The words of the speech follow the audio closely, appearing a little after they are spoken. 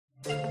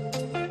Talking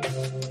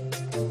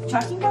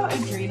about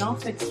adrenal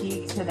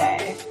fatigue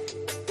today.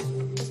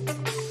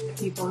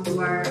 People who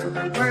are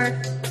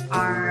overworked,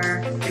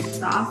 are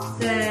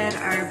exhausted,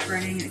 are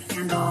burning a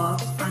candle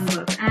on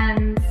both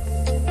ends.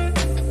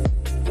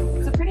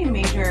 It's a pretty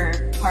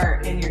major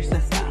part in your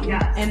system.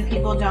 Yes. And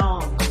people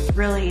don't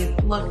really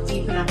look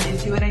deep enough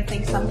into it, I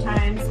think,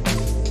 sometimes.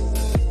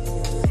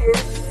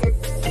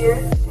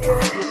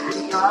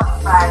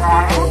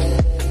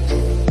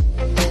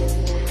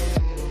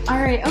 All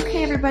right,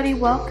 okay, everybody,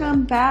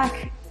 welcome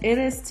back. It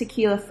is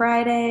Tequila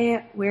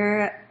Friday.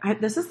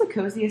 This is the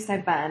coziest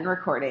I've been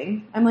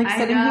recording. I'm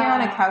sitting here on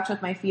a couch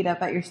with my feet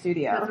up at your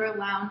studio. Because we're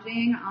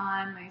lounging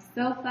on my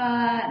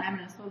sofa, and I'm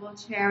in a swivel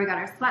chair. We got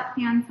our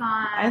sweatpants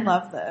on. I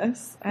love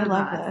this.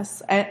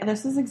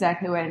 This is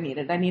exactly what I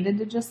needed. I needed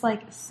to just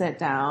sit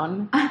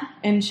down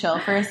and chill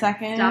for a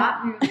second.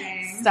 Stop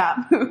moving.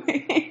 Stop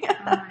moving.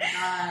 Oh my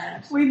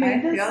gosh. We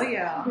made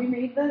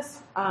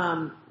this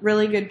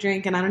really good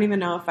drink, and I don't even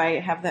know if I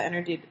have the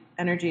energy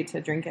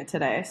to drink it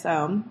today.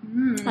 So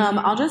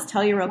I'll just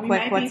tell you real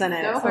quick what's in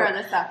it. This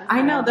episode.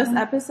 I know this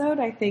episode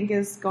I think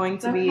is going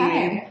to be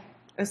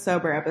a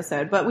sober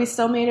episode, but we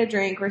still made a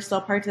drink. We're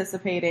still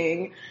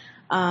participating.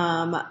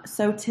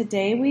 So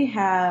today we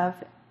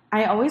have,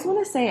 I always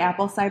want to say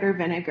apple cider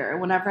vinegar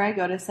whenever I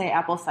go to say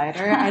apple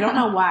cider. I don't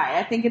know why.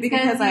 I think it's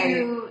because I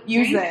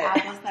use it.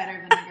 Apple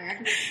cider vinegar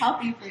because it's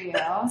healthy for you.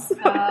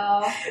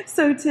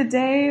 So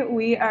today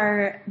we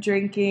are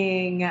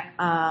drinking,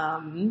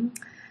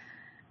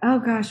 oh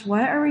gosh,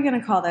 what are we going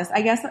to call this?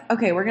 I guess,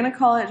 okay, we're going to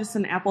call it just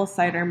an apple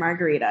cider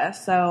margarita.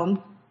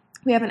 So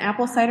we have an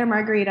apple cider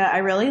margarita. I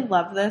really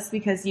love this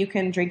because you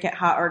can drink it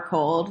hot or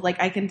cold.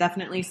 I can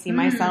definitely see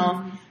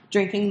myself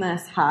drinking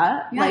this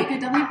hot. Yeah, you could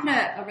definitely put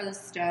it over the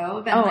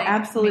stove and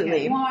absolutely.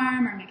 Make it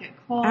warm or make it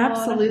cold.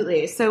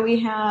 Absolutely. So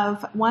we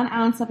have 1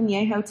 ounce of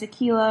añejo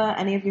tequila,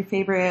 any of your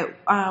favorite.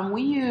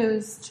 We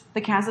used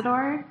the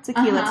Cazador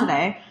tequila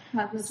today.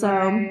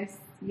 So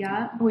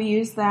yeah. We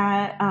use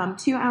that,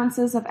 2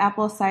 ounces of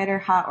apple cider,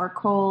 hot or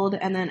cold,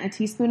 and then a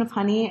teaspoon of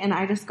honey, and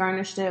I just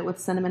garnished it with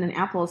cinnamon and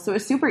apples. So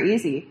it's super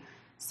easy.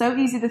 So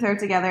easy to throw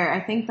together.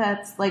 I think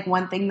that's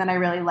one thing that I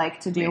really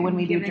like to do when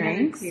we do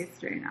drinks. It a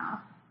taste right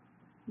now.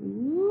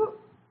 Ooh,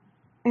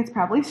 it's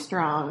probably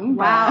strong.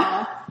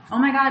 Wow. Oh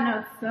my god, no,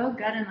 it's so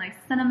good and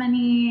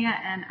cinnamony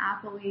and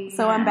appley.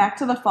 So I'm back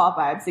to the fall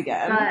vibes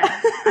again. But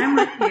I'm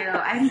with you.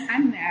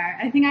 I'm there.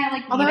 I think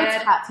I although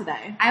it's hot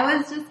today. I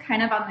was just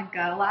kind of on the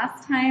go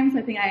last time, so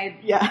I think I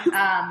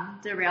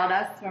derailed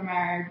us from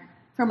our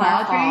fall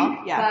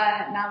drink.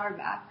 Yeah. But now we're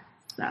back.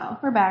 So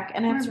we're back,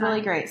 and it's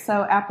really great.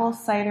 So apple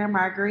cider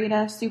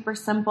margarita, super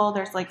simple.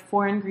 There's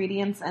 4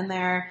 ingredients in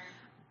there.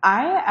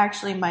 I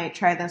actually might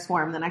try this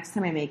warm the next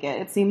time I make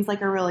it. It seems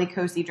like a really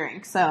cozy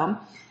drink, so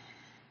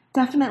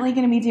definitely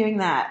going to be doing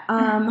that.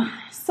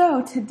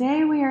 So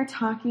today we are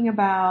talking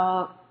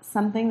about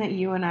something that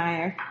you and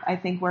I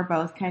think we're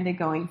both kind of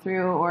going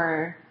through,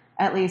 or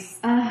at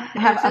least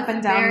have up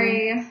and down.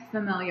 Very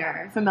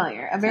familiar.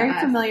 A very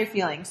familiar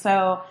feeling.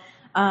 So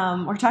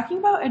we're talking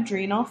about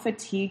adrenal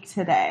fatigue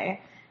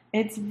today.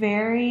 It's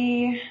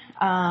very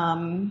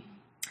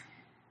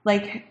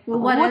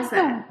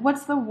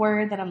what's the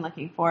word that I'm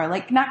looking for?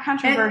 Not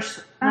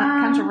controversial.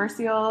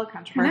 Controversial.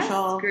 Kind of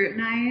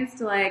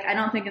scrutinized. I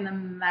don't think in the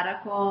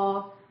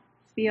medical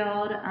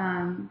field,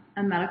 a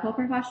medical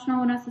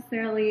professional would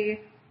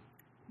necessarily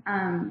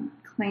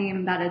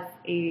claim that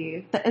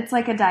it's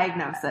a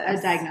diagnosis.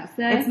 A diagnosis.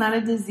 It's not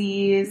a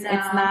disease. No.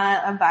 It's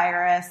not a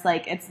virus.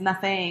 It's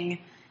nothing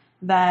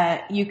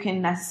that you can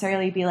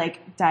necessarily be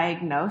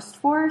diagnosed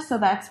for. So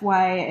that's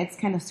why it's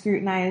kind of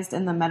scrutinized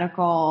in the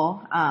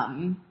medical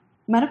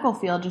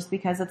field, just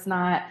because it's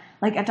not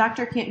a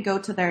doctor can't go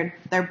to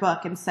their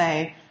book and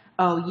say,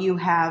 oh, you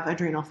have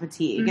adrenal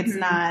fatigue. It's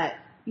not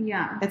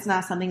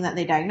something that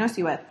they diagnose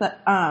you with.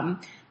 But,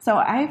 so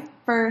I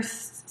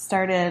first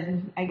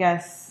started, I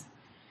guess,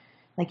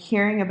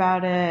 hearing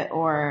about it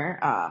or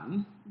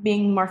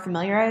being more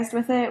familiarized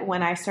with it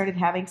when I started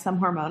having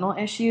some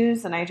hormonal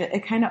issues, and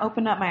it kind of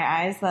opened up my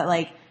eyes that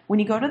when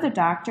you go to the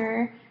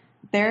doctor,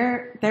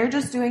 they're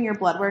just doing your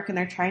blood work and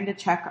they're trying to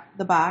check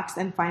the box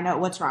and find out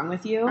what's wrong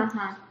with you.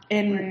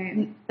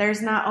 And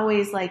there's not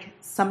always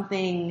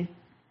something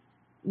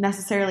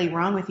necessarily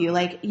wrong with you.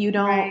 You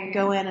don't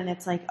go in and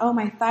it's oh,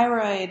 my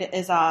thyroid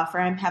is off, or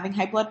I'm having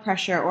high blood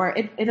pressure, or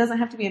it doesn't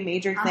have to be a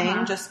major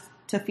thing just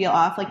to feel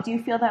off. Do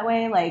you feel that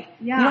way?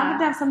 You don't have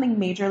to have something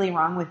majorly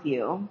wrong with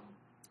you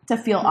to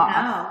feel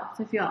off.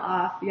 To feel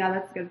off. Yeah,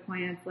 that's a good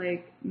point.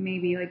 It's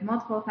maybe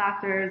multiple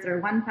factors or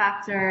one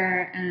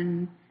factor,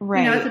 and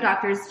it's a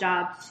doctor's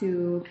job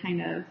to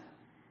kind of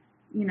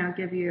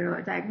give you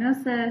a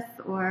diagnosis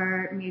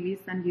or maybe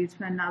send you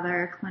to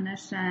another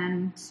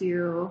clinician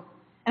to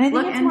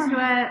look into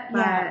it.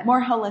 But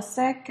more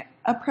holistic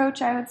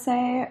approach, I would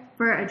say.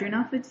 For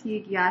adrenal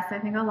fatigue, yes, I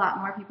think a lot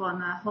more people in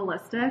the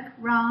holistic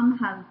realm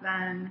have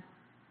been,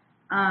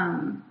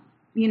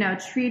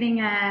 treating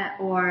it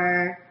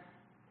or,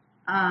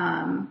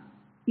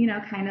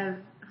 kind of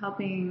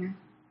helping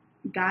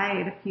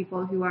guide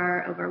people who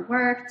are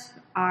overworked,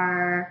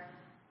 are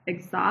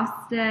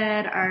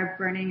exhausted, are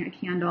burning a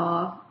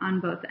candle on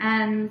both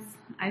ends.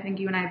 I think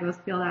you and I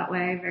both feel that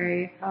way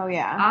very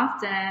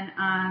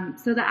often.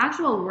 So the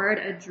actual word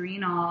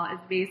adrenal is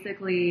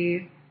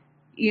basically,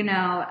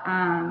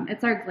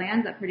 it's our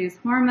glands that produce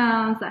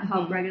hormones that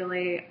help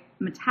regulate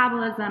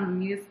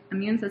metabolism,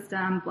 immune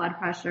system, blood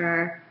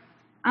pressure,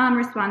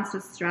 response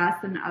to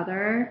stress and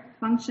other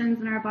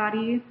functions in our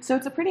body. So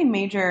it's a pretty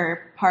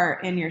major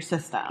part in your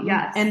system.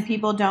 Yes. And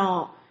people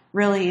don't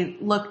really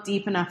look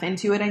deep enough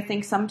into it. I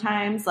think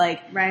sometimes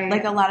like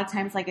a lot of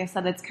times, like I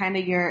said, it's kind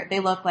of they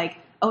look like,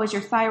 oh, is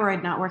your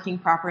thyroid not working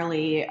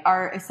properly?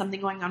 Or is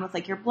something going on with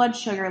like your blood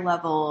sugar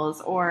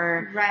levels?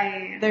 Or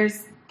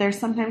there's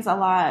sometimes a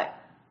lot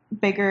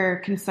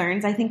bigger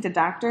concerns, I think, to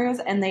doctors,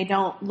 and they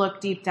don't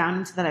look deep down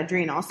into that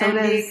adrenal. So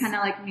they kind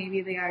of like,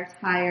 maybe they are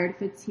tired,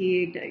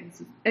 fatigued,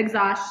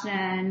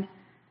 exhaustion.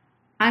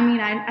 I mean,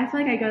 I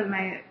feel like I go to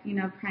my,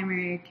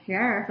 primary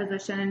care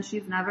physician, and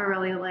she's never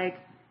really like,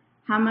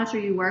 how much are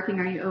you working?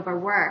 Are you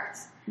overworked?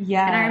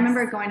 Yeah. And I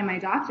remember going to my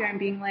doctor and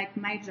being like,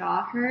 my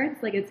jaw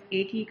hurts. Like, it's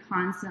achy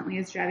constantly.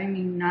 It's driving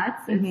me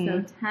nuts.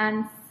 It's so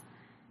tense.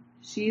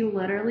 She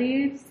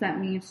literally sent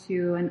me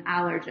to an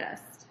allergist.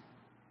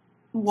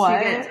 What?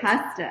 To get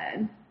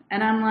tested.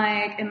 And I'm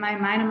like, in my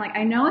mind, I'm like,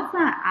 I know it's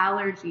not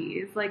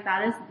allergies. Like,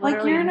 that is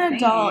literally like, you're an insane.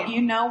 adult.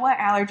 You know what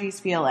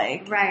allergies feel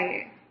like.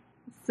 Right.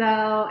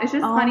 So it's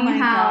just funny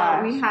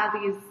how we have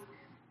these,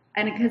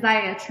 and because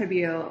I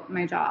attribute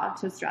my jaw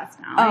to stress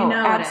now. Oh, I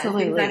know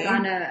absolutely. it is, because I've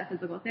gone to a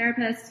physical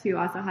therapist who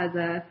also has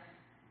an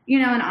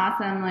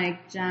awesome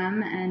like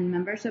gym and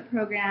membership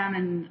program,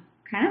 and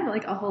kind of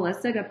like a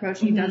holistic approach.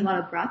 He does a lot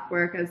of breath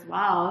work as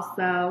well.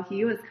 So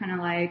he was kind of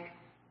like,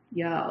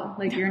 yo,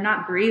 like, you're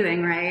not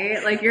breathing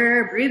right. Like,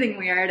 you're breathing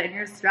weird and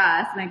you're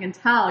stressed, and I can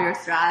tell you're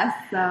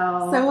stressed.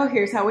 So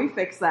here's how we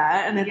fix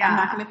that. And I'm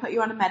not going to put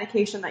you on a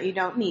medication that you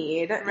don't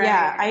need. Right.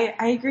 Yeah,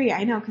 I agree.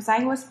 I know, because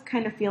I was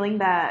kind of feeling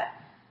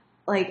that,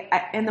 like,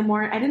 in the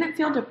morning, I didn't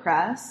feel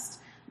depressed,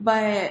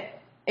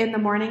 but in the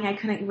morning I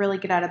couldn't really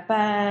get out of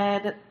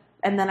bed.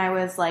 And then I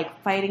was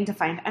like fighting to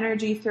find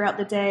energy throughout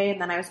the day. And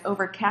then I was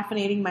over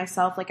caffeinating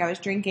myself. Like, I was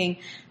drinking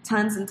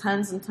tons and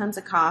tons and tons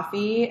of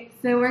coffee.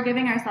 So we're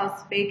giving ourselves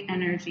fake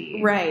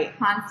energy. Right.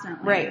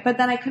 Constantly. Right. But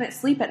then I couldn't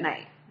sleep at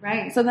night.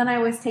 Right. So then I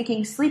was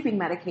taking sleeping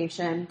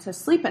medication to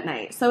sleep at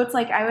night. So it's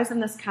like I was in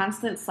this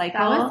constant cycle.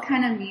 That was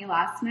kind of me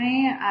last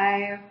night.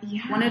 I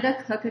wanted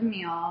to cook a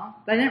meal,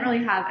 but I didn't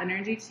really have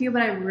energy to,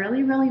 but I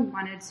really, really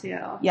wanted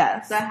to.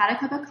 Yes. So I had a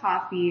cup of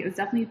coffee. It was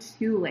definitely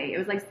too late. It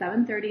was like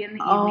 7:30 in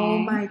the Oh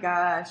evening. my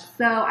gosh.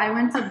 So I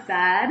went to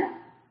bed,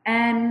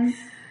 and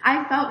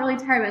I felt really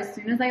tired, but as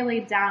soon as I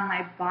laid down,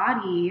 my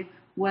body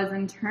was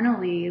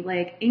internally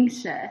like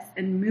anxious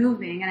and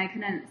moving, and I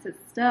couldn't sit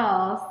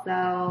still.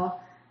 So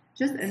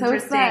just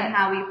interesting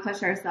how we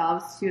push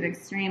ourselves to an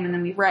extreme, and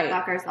then we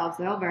fuck ourselves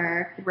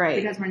over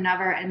because we're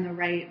never in the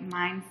right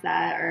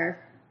mindset or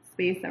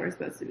space that we're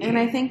supposed to be. And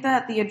I think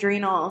that the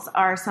adrenals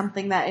are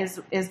something that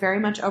is very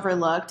much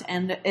overlooked,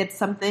 and it's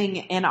something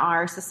in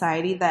our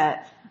society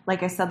that,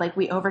 like I said, like,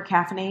 we over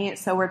caffeinate,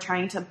 so we're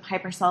trying to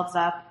hype ourselves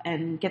up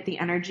and get the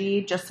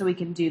energy just so we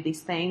can do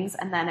these things,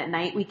 and then at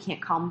night we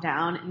can't calm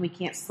down and we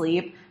can't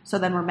sleep, so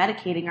then we're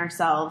medicating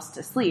ourselves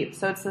to sleep.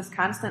 So it's this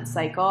constant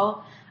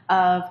cycle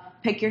of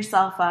pick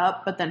yourself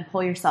up, but then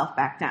pull yourself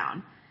back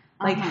down.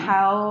 Like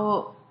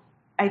how,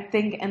 I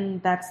think,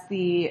 and that's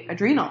the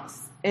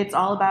adrenals. It's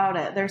all about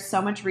it. There's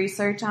so much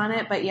research on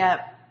it, but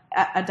yet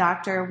a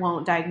doctor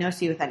won't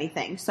diagnose you with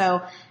anything.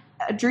 So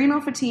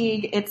adrenal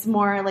fatigue, it's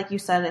more, like you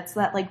said, it's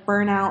that like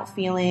burnout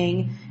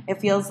feeling.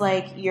 It feels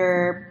like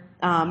you're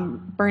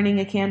burning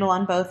a candle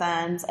on both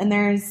ends. And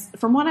there's,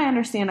 from what I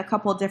understand, a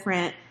couple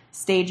different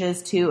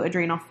stages to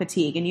adrenal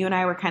fatigue. And you and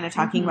I were kind of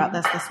talking about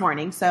this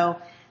morning.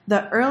 So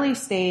the early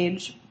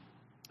stage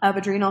of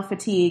adrenal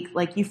fatigue,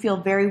 like, you feel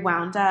very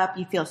wound up,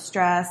 you feel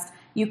stressed.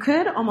 You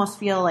could almost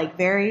feel like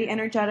very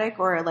energetic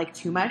or like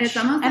too much. It's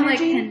almost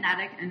energy. Like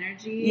kinetic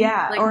energy.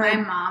 Yeah. Like, my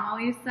mom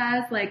always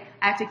says, like,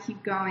 I have to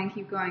keep going,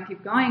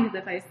 because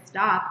if I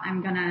stop,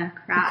 I'm going to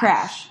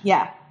crash.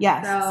 Yeah.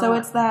 Yes. So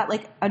it's that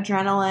like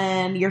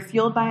adrenaline, you're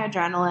fueled by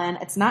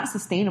adrenaline. It's not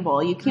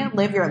sustainable. You can't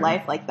live your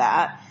life like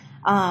that.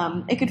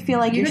 It could feel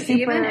like you you're could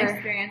super... even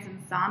experience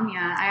insomnia.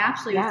 I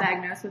actually was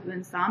diagnosed with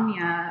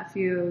insomnia a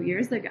few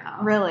years ago.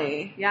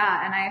 Really?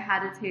 Yeah, and I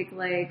had to take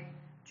like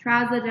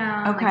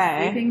trazodone,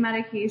 like sleeping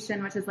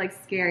medication, which is like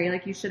scary.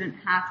 Like, you shouldn't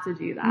have to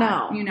do that.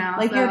 No. You know?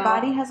 Like, your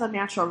body has a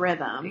natural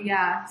rhythm.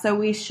 Yeah. So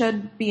we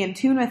should be in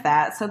tune with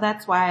that. So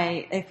that's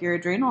why if your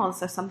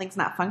adrenals, if something's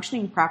not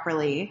functioning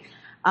properly...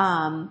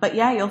 but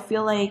yeah, you'll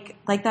feel like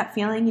that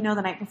feeling,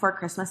 the night before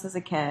Christmas as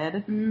a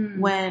kid,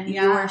 when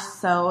you were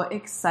so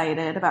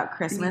excited about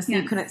Christmas and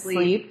you couldn't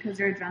sleep because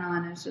your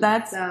adrenaline is just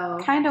that's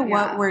kind of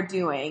what we're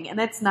doing. And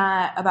it's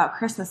not about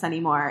Christmas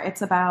anymore.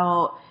 It's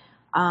about,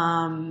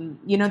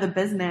 the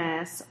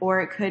business, or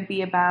it could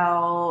be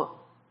about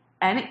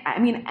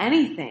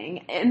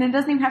anything. And it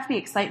doesn't even have to be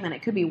excitement.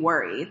 It could be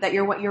worry that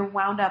you're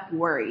wound up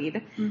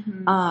worried.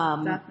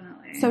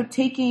 Definitely. So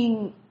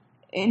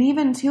and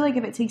even too, like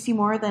if it takes you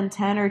more than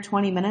 10 or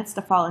 20 minutes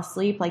to fall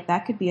asleep, like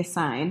that could be a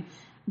sign.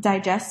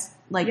 Digestive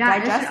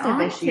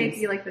issues. It takes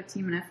you like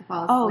 15 minutes to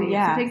fall asleep. Oh,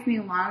 yeah. So it takes me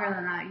longer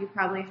than that. You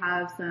probably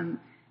have some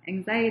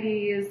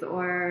anxieties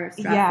or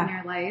stress in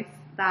your life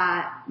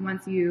that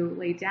once you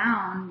lay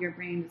down, your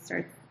brain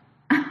starts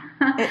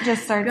it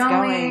just starts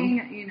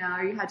going. You know,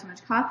 you had too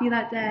much coffee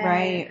that day.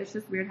 Right. It's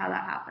just weird how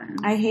that happens.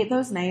 I hate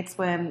those nights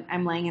when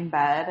I'm laying in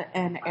bed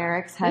and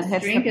Eric's head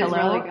hits the pillow. This drink is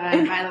really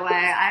good, by the way.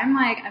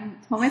 I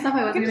told myself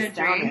I wasn't going to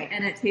drink,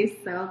 and it tastes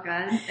so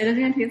good. It doesn't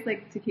even taste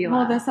like tequila.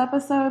 Well, this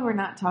episode, we're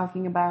not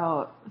talking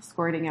about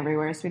squirting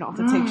everywhere, so we don't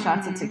have to take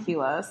shots of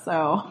tequila,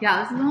 so.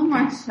 Yeah, this is a little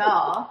more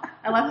chill.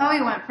 I love how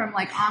we went from,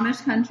 like,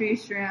 Amish country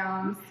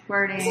shrooms,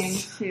 squirting,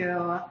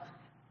 to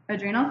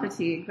adrenal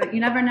fatigue, but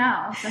you never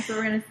know. That's what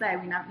we're going to say.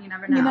 You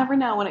never know. You never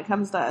know when it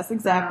comes to us.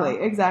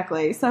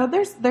 Exactly. So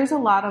there's a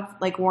lot of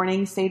like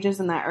warning stages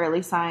in that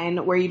early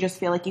sign where you just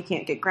feel like you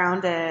can't get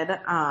grounded.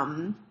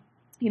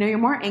 You're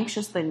more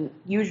anxious than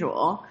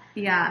usual.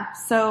 Yeah.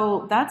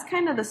 So that's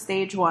kind of the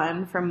stage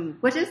one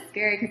which is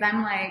scary because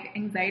I'm like,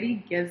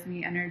 anxiety gives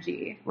me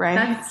energy. Right.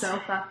 That's so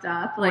fucked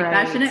up. Like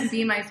that shouldn't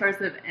be my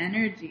source of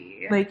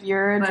energy. Like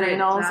your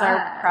adrenals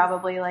are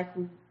probably like,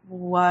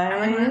 what?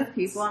 I'm like those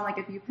people. I'm like,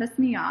 if you piss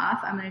me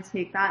off, I'm going to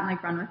take that and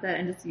like run with it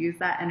and just use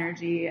that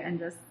energy and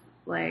just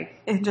like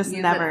it just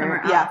use never it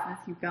somewhere else and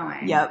just keep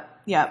going.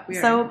 Yep.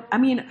 Weird. So, I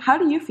mean, how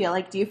do you feel?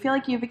 Like, do you feel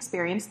like you've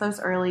experienced those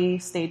early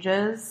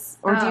stages,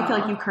 or do you feel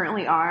like you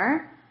currently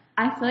are?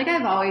 I feel like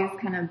I've always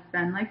kind of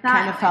been like that.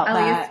 Kind of felt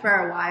at least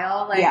for a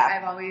while. Like Yeah.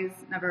 I've always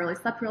never really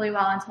slept really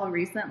well until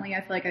recently.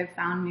 I feel like I've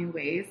found new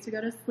ways to go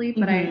to sleep,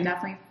 but I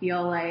definitely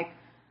feel like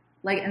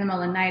in the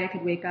middle of the night, I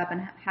could wake up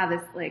and have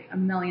this, like, a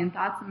million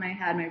thoughts in my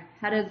head. My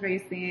head is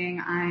racing.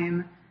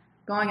 I'm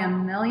going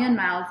 1,000,000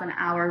 miles an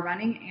hour,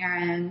 running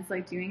errands,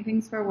 like, doing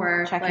things for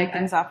work. Checking like,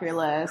 things off your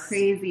list.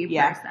 Crazy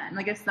person.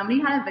 Like, if somebody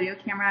had a video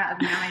camera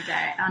of me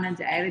on a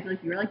day, they'd be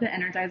like, you were like the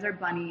Energizer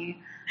Bunny.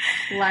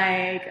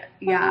 Like,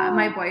 yeah,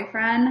 my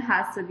boyfriend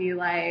has to be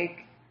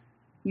like,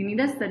 you need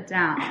to sit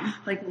down.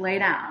 Like, lay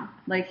down.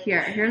 Like,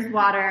 here's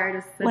water.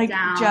 Just sit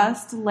down. Like,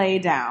 just lay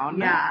down.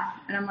 Yeah.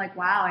 And I'm like,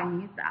 wow, I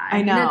need that.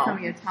 I know. needed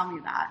somebody to tell me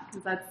that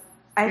because that's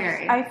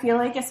scary. I feel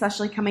like,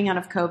 especially coming out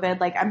of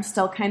COVID, like, I'm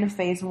still kind of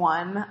phase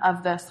one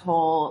of this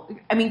whole,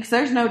 because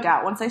there's no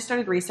doubt. Once I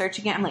started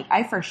researching it, I'm like,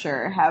 I for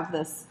sure have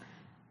this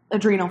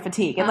adrenal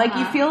fatigue. And, like,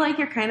 you feel like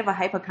you're kind of a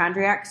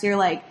hypochondriac. So you're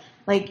like,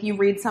 you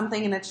read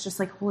something and it's just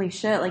like, holy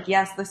shit, like,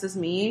 yes, this is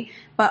me.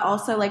 But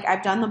also, like,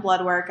 I've done the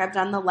blood work, I've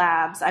done the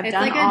labs, it's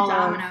done like all a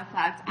domino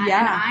effect. Yeah.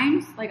 And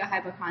I'm like a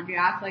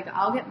hypochondriac. Like,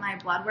 I'll get my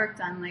blood work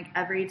done like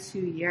every 2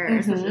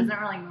 years, which isn't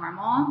really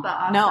normal. But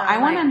also, no, I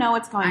want to know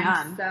what's going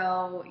on.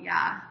 So,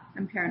 yeah,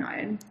 I'm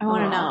paranoid. I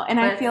want to know. And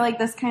I feel like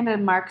this kind of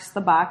marks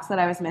the box that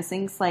I was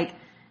missing. It's like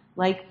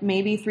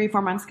maybe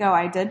 3-4 months ago,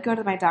 I did go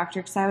to my doctor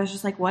because I was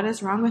just like, what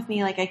is wrong with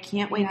me? Like, I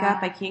can't wake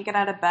up. I can't get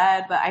out of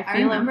bed, but I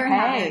feel remember okay.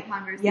 having a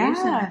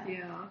conversation with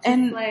you.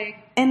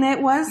 And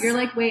it was... You're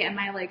like, wait, am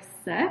I like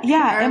sick?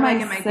 Yeah, or, am like,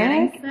 I am sick? I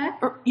getting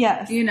sick?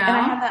 Yes. You know? And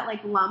I had that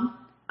like lump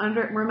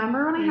under...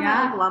 Remember when I had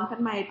that like lump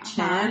in my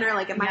chin or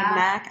like in my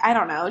neck? I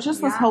don't know. It was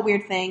just this whole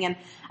weird thing. And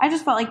I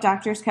just felt like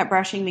doctors kept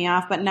brushing me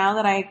off. But now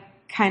that I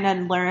kind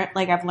of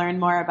I've learned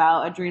more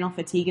about adrenal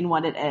fatigue and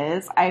what it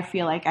is, I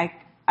feel like I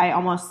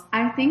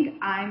think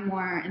I'm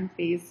more in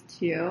phase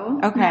 2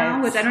 okay.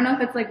 now, which I don't know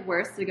if it's like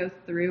worse to go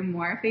through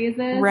more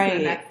phases. Right.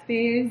 The next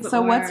phase.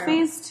 So what's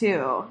phase 2?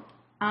 So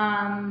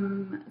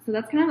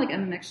that's kind of like a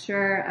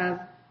mixture of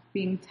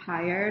being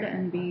tired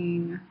and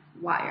being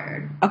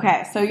wired.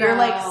 Okay, so you're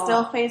like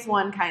still phase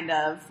 1 kind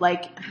of,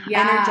 like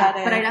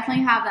energetic. But I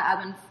definitely have the ebb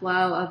and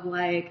flow of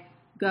like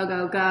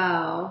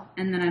go,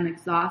 and then I'm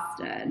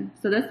exhausted.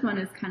 So this one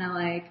is kind of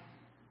like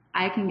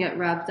I can get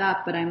revved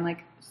up, but I'm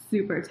like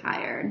super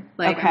tired.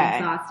 Like I'm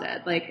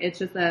exhausted. Like it's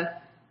just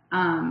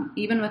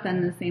even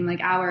within the same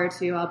like hour or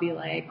two, I'll be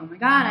like, oh my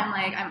God,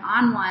 I'm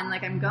on one.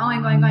 Like I'm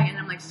going. And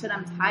I'm like, shit,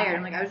 I'm tired.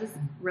 I'm like, I was just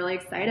really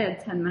excited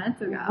 10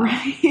 minutes ago.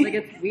 Right. Like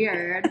it's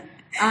weird.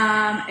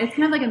 It's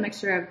kind of like a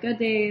mixture of good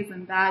days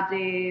and bad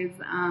days.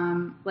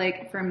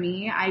 Like for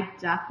me, I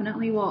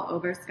definitely will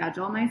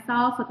overschedule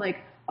myself with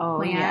like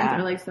plans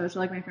or like social.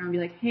 Like my friend will be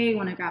like, hey,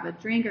 want to grab a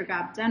drink or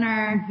grab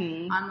dinner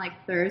on like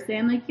Thursday?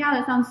 I'm like, yeah,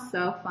 that sounds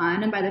so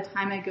fun. And by the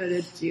time I go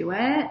to do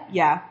it,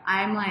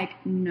 I'm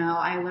like, no,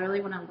 I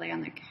literally want to lay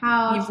on the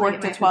couch. You've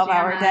worked a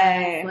 12-hour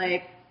day.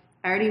 Like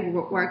I already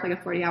worked like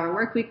a 40-hour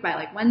work week by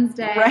like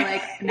Wednesday. Right.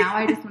 Like now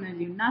I just want to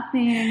do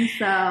nothing.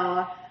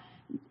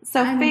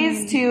 So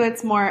phase 2,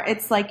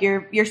 it's like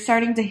you're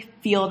starting to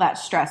feel that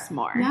stress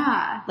more.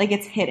 Yeah. Like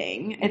it's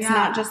hitting. It's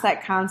not just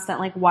that constant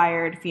like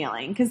wired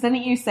feeling. Cause then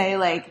you say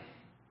like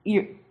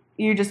you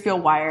just feel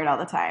wired all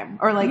the time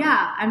or like.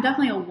 Yeah. I'm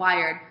definitely a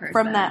wired person.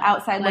 From the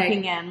outside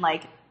looking in,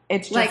 like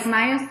it's just. Like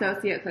my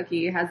associate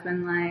Cookie has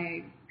been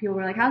like, people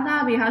were like, how's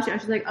Abby? How's she?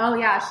 And she's like, oh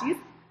yeah, she's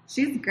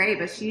she's great,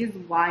 but she's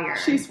wired.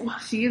 She's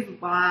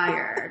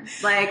wired.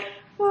 Like,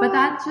 but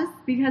that's just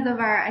because of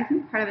I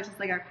think part of it's just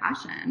like our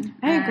passion.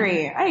 I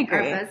agree.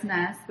 Our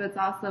business, but it's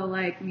also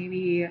like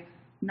maybe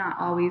not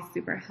always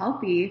super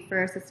healthy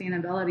for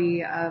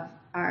sustainability of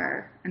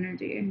our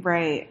energy.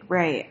 Right.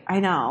 I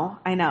know.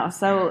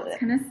 So it's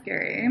kind of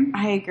scary.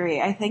 I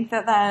agree. I think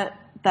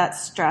that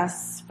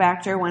stress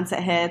factor, once it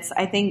hits,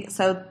 I think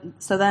so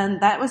then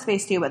that was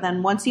phase 2, but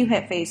then once you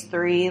hit phase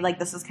 3, like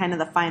this is kind of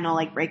the final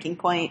like breaking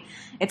point.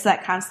 It's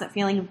that constant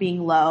feeling of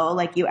being low,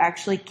 like you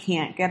actually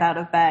can't get out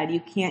of bed,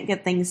 you can't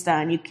get things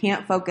done, you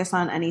can't focus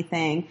on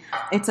anything.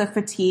 It's a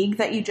fatigue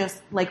that you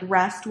just like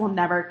rest will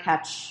never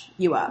catch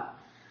you up.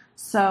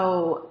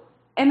 So,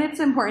 and it's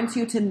important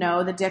to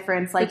know the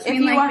difference. Like if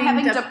you are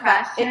having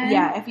depression,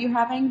 if you're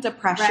having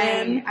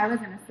depression, right. I was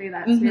going to say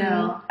that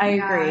too. I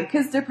agree,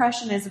 because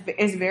depression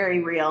is very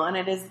real and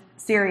it is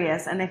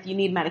serious. And if you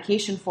need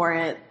medication for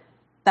it,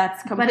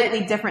 that's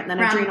completely different than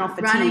adrenal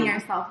fatigue. Running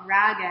yourself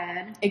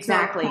ragged,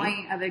 exactly, to a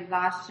point of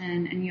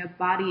exhaustion, and you have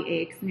body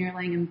aches, and you're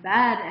laying in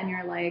bed, and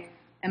you're like,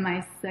 "Am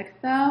I sick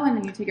though?" And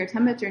then you take your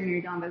temperature, and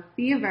you're dealing with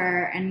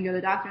fever, and you go to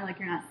the doctor, and like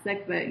you're not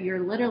sick, but you're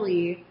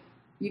literally.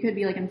 You could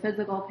be like in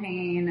physical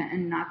pain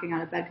and not getting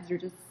out of bed because you're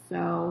just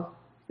so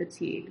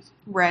fatigued.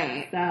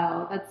 Right.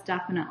 So that's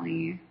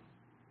definitely.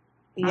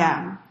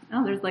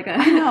 There's like a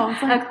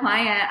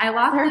client. I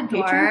locked the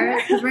door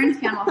because we're in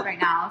Tamworth right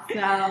now,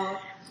 so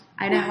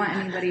I didn't want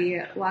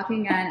anybody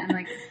walking in and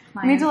like.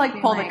 You need to like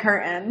pull the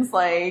curtains.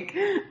 Like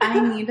I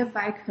need to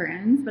buy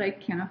curtains, but I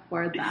can't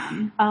afford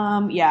them.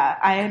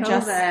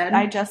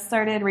 I just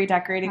started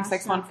redecorating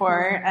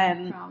 614,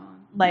 and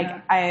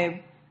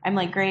I'm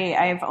like, great,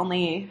 I've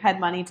only had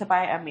money to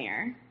buy a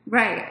mirror.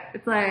 Right.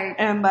 It's like...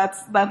 And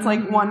that's like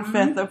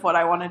 1/5 of what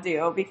I want to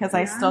do because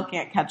I still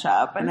can't catch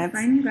up. And it's...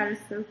 finding you guys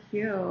is so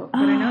cute.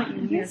 But I know what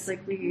you need. It's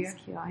like it's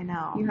cute, I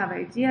know. You have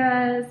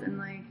ideas and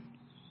like,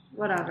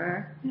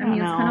 whatever. I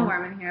mean, it's kind of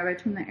warm in here, but I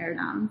turned the air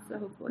down, so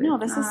hopefully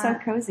this is so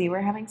cozy.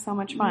 We're having so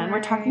much fun. Right.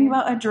 We're talking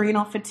about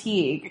adrenal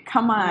fatigue.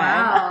 Come on.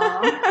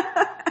 Wow.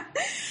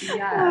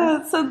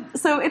 Yes.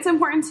 So it's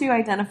important to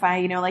identify,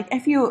 like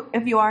if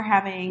you are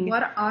having,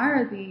 what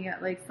are the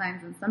like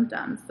signs and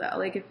symptoms though?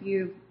 Like if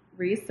you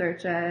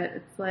research it,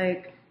 it's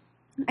like,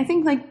 I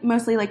think like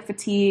mostly like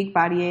fatigue,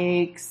 body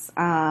aches,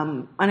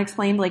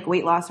 unexplained like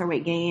weight loss or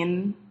weight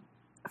gain.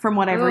 From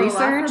what I've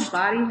researched, lots of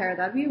body hair,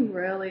 that'd be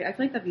really. I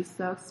feel like that'd be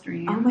so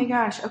extreme. Oh my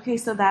gosh! Okay,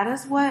 so that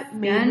is what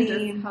made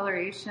me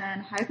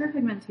discoloration,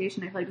 hyperpigmentation.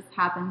 I feel like just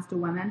happens to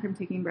women from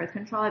taking birth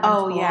control. I've been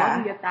told you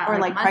get that, or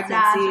like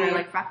pregnancy, or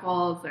like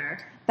freckles, or.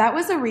 That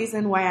was a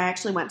reason why I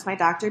actually went to my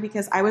doctor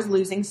because I was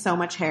losing so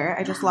much hair.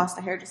 I just lost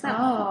the hair just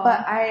now. But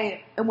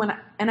I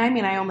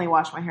only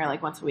wash my hair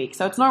like once a week,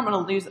 so it's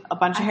normal to lose a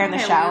bunch of hair in the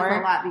shower. I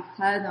lose a lot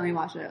because I only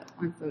wash it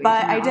once a week.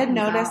 But I did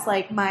notice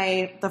like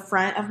the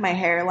front of my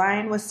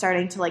hairline was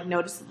starting to like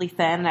noticeably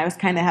thin, and I was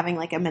kind of having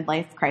like a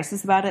midlife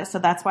crisis about it. So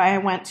that's why I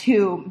went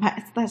to.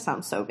 That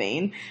sounds so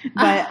vain,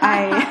 but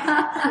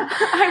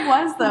I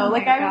was though.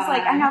 I was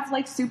like, I have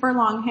like super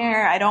long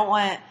hair. I don't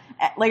want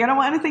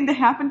anything to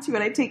happen to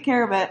it. I take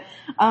care of it.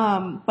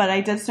 But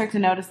I did start to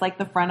notice like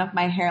the front of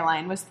my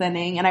hairline was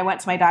thinning, and I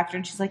went to my doctor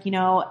and she's like,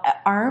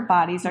 our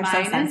bodies are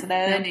so sensitive.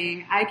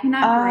 Thinning. I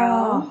cannot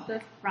grow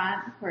the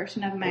front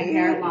portion of my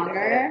hair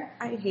longer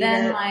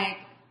than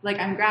like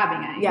I'm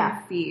grabbing it. You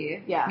can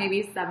see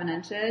maybe 7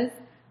 inches.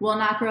 Will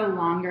not grow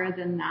longer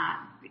than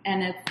that.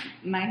 And it's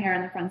my hair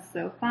in the front's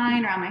so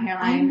fine around my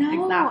hairline. I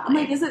know. Exactly.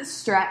 I'm like, is it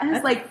stress?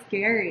 That's like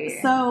scary.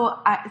 So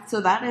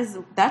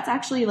that's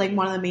actually like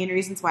one of the main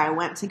reasons why I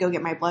went to go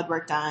get my blood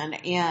work done.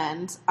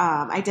 And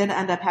I did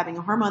end up having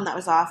a hormone that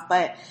was off,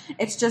 but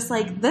it's just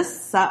like,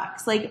 this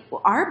sucks. Like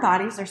our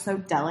bodies are so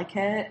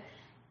delicate,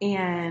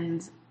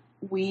 and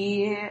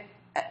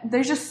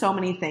there's just so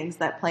many things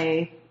that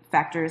play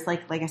factors.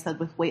 Like I said,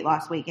 with weight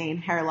loss, weight gain,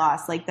 hair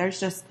loss, like there's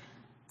just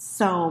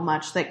so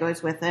much that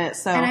goes with it.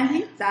 So, and I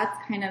think that's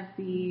kind of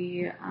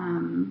the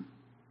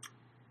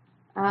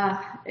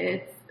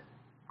it's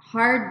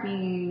hard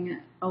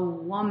being a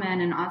woman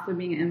and also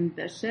being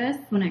ambitious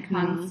when it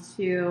comes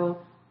to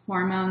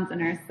hormones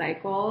and our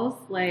cycles.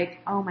 Like,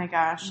 oh my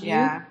gosh,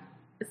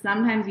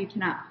 sometimes you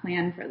cannot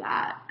plan for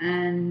that,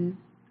 and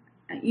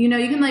you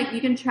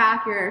can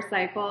track your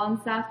cycle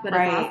and stuff, but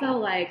it's also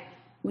like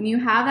when you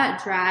have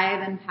that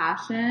drive and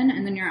passion,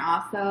 and then you're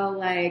also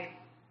like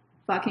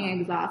fucking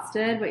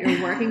exhausted, but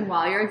you're working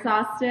while you're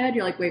exhausted.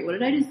 You're like, wait, what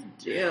did I just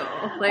do?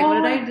 Like, what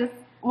did I just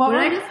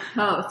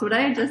post? What did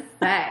I just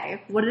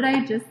say? What did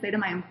I just say to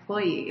my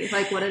employees?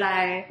 Like, what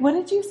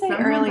did you say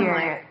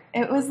earlier?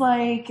 It was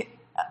like,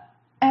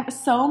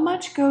 so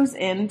much goes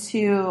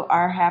into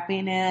our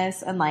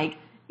happiness and like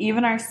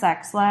even our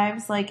sex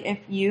lives. Like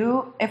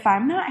if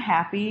I'm not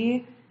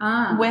happy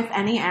with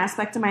any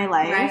aspect of my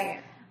life,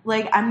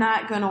 like, I'm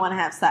not going to want to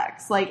have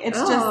sex. Like, it's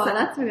just...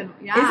 that's a good...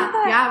 Yeah.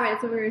 Right.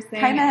 That's what we were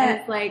saying.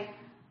 It's like,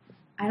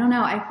 I don't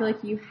know. I feel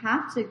like you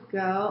have to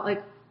go...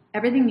 Like,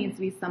 everything needs to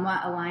be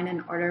somewhat aligned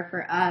in order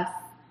for us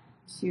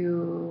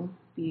to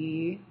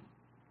be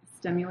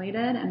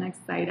stimulated and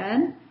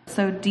excited.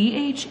 So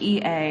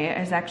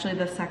DHEA is actually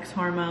the sex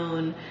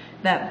hormone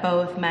that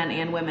both men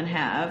and women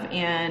have.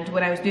 And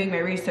when I was doing my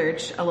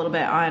research a little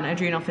bit on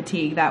adrenal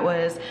fatigue, that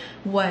was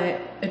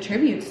what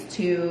attributes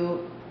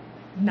to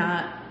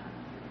not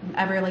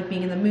ever like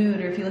being in the mood,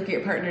 or if you look at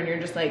your partner and you're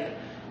just like,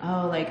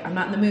 oh, like I'm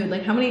not in the mood.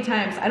 Like how many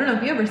times, I don't know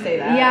if you ever say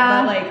that,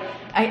 yeah. But like,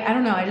 I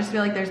don't know. I just feel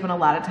like there's been a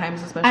lot of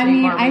times, especially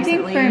more recently. I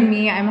think for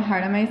me, I'm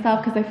hard on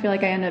myself because I feel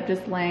like I end up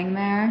just laying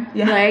there.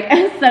 Yeah. Like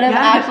instead of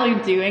actually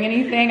doing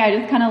anything, I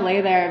just kind of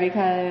lay there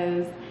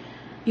because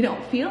you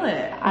don't feel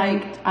it.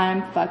 Like,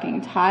 I'm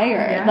fucking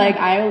tired. Yeah. Like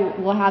I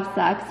will have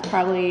sex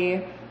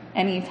probably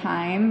any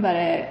time, but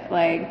it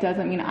like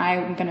doesn't mean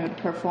I'm going to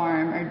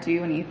perform or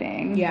do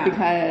anything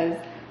because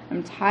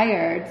I'm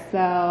tired.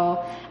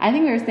 So I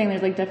think we were saying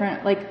there's like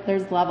different, like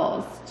there's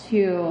levels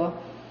to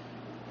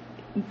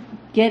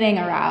getting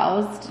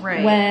aroused.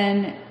 Right.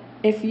 When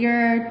if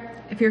you're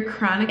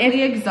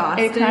chronically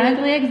exhausted. If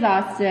chronically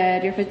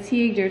exhausted, you're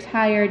fatigued, you're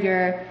tired,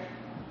 you're,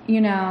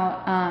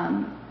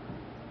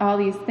 all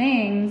these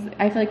things,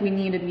 I feel like we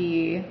need to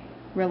be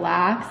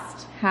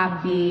relaxed,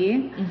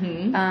 happy,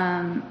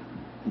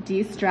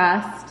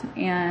 de-stressed,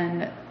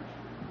 and,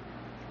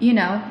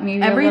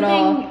 maybe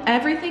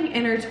everything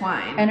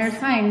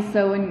intertwines.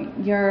 So when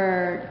you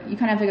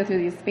kind of have to go through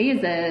these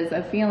phases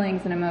of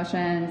feelings and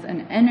emotions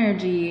and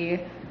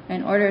energy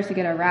in order to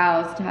get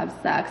aroused to have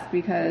sex,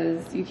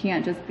 because you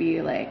can't just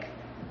be like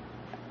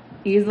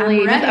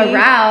easily just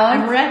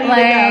aroused. I'm ready like,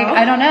 to go.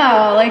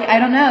 I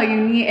don't know.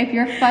 You need, if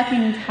you're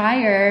fucking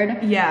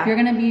tired, you're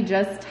going to be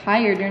just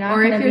tired. You're not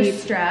going to be... Or if you're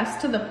stressed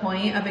to the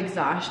point of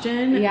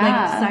exhaustion,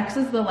 like sex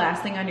is the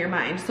last thing on your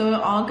mind. So it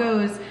all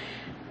goes...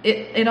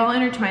 It all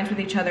intertwines with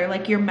each other.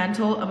 Like your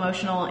mental,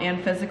 emotional,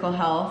 and physical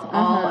health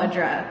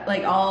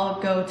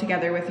all go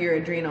together with your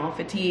adrenal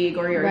fatigue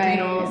or your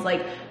adrenals,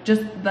 like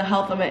just the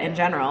health of it in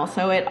general.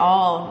 So it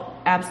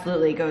all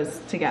absolutely goes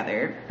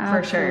together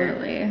for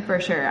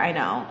sure. I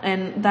know.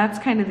 And that's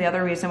kind of the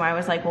other reason why I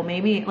was like, well,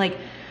 maybe like,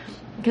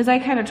 because I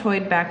kind of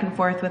toyed back and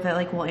forth with it.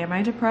 Like, well, am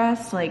I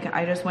depressed? Like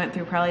I just went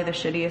through probably the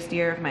shittiest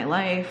year of my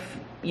life.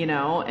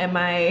 Am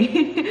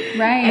I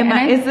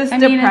right? Is this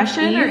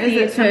depression or is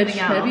it something else?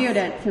 To attribute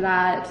it to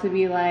that, to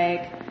be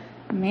like,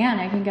 man,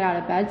 I can get out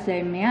of bed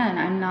today. Man,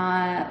 I'm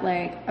not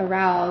like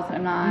aroused.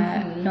 I'm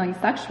not feeling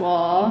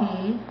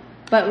sexual.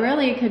 But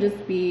really, it could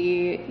just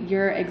be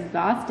you're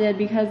exhausted,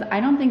 because I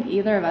don't think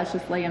either of us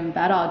just lay in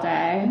bed all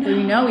day.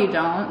 No. We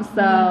don't.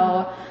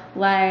 So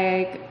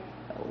like,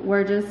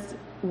 we're just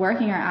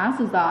working our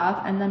asses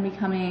off and then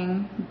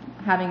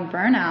having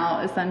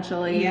burnout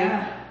essentially.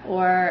 Yeah.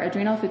 Or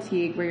adrenal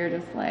fatigue, where you're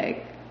just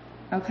like,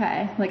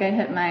 okay, like you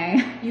hit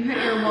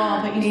your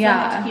wall, but you still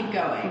have to keep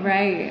going.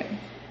 Right.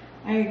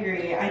 I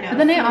agree. I know.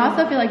 But then I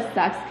also feel like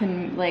sex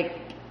can like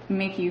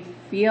make you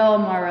feel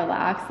more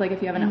relaxed. Like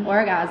if you have an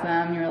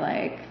orgasm, you're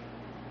like,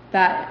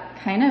 that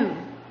kind of,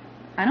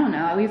 I don't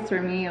know, at least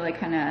for me,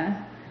 like kind of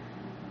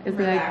is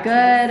relaxes.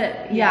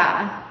 A good,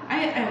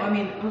 I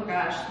mean, oh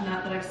gosh,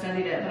 not that I've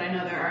studied it, but I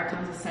know there are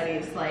tons of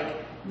studies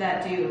like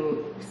that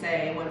do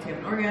say once you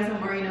have an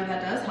orgasm, or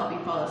that does help you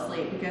fall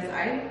asleep, because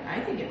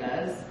I think it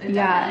does. It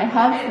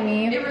helps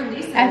me. It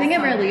releases. I think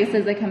it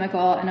releases a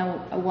chemical in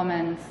a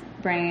woman's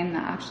brain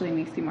that actually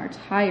makes you more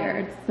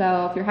tired.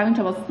 So if you're having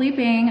trouble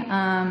sleeping,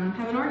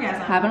 have an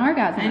orgasm. Have an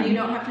orgasm, and you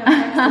don't have to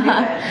have sex to do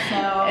it.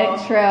 So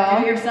it's true.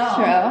 Do it yourself.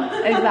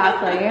 True.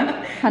 Exactly.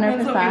 100%.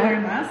 That's what we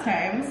learned last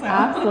time. So.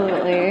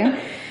 Absolutely.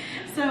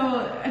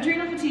 So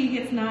adrenal fatigue,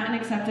 it's not an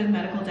accepted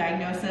medical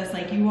diagnosis.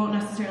 Like you won't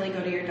necessarily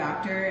go to your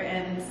doctor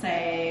and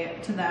say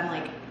to them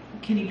like,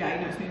 can you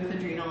diagnose me with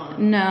adrenal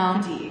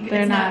fatigue?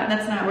 That's not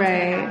what's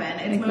going to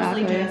happen. It's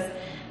mostly just,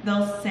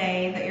 they'll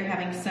say that you're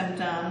having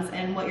symptoms,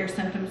 and what your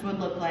symptoms would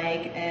look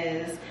like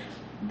is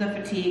the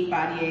fatigue,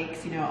 body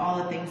aches, all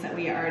the things that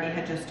we already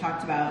had just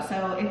talked about.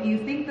 So if you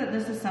think that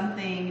this is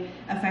something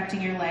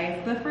affecting your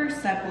life, the first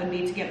step would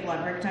be to get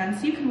blood work done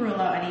so you can rule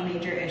out any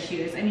major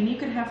issues. I mean, you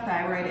could have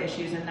thyroid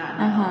issues and not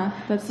know.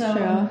 That's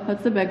true.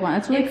 That's the big one.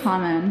 It's really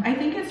common. I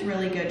think it's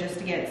really good just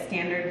to get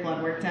standard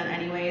blood work done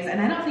anyways.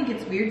 And I don't think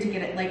it's weird to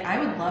get it. Like, I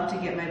would love to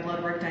get my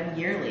blood work done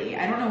yearly.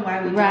 I don't know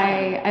why we don't.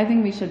 Right. I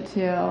think we should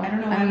too. I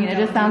don't know why we don't. It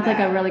just sounds like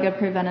a really good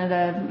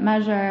preventative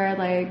measure.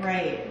 Like,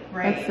 right.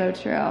 That's so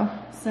true.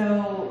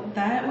 So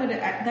that would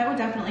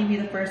definitely be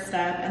the first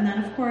step. And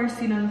then, of course,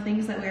 the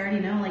things that we already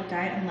know, like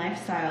diet and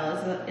lifestyle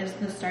is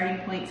the starting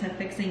point to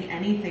fixing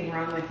anything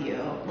wrong with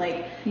you.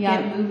 Like,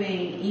 get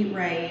moving, eat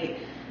right.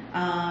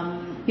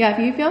 If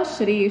you feel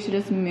shitty, you should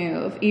just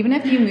move. Even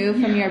if you move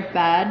from your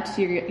bed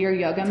to your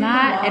yoga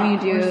mat and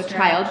you do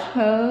child's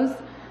pose,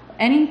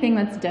 anything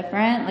that's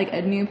different, like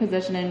a new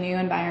position, a new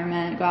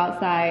environment, go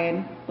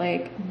outside,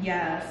 like...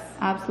 Yes.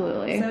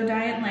 Absolutely. So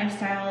diet and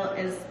lifestyle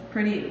is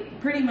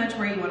pretty much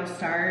where you want to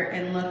start,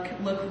 and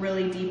look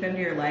really deep into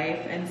your life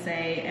and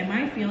say, am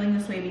I feeling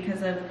this way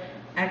because of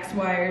X,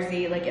 Y, or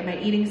Z. Like, am I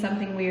eating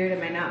something weird?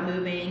 Am I not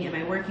moving? Am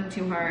I working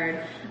too hard?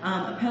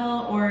 A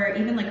pill or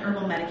even like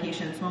herbal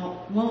medications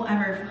won't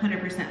ever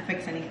 100%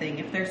 fix anything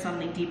if there's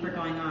something deeper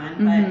going on.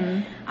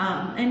 Mm-hmm.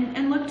 But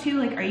and look too,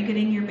 like, are you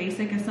getting your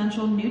basic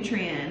essential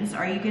nutrients?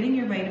 Are you getting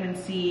your vitamin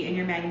C and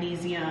your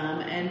magnesium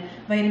and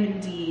vitamin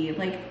D?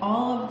 Like,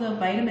 all of the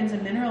vitamins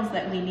and minerals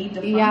that we need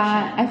to function.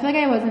 Yeah, I feel like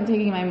I wasn't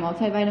taking my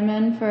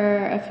multivitamin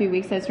for a few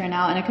weeks. I just ran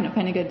out and I couldn't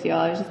find a good deal.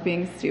 I was just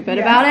being stupid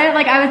about it.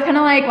 Like, I was kind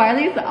of like, why are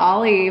these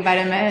Ollie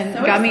vitamin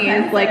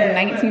gummies expensive. like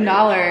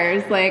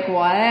 $19? Like,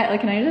 what?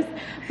 Like, can I just...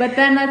 But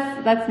then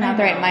that's not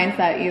the right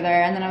mindset either.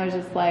 And then I was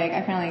just like,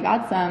 I finally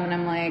got some, and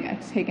I'm like,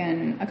 I've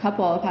taken a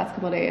couple the past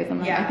couple of days.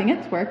 I'm like, I think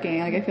it's working.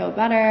 Like, I feel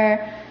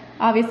better.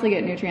 Obviously,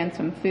 get nutrients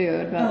from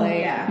food, but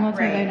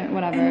whatever.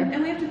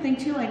 And we have to think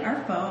too, like,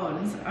 our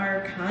phones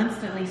are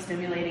constantly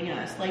stimulating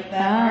us. Like,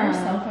 that our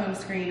cell phone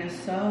screen is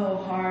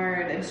so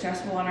hard and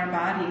stressful on our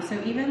body.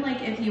 So even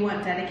like if you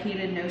want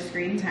dedicated no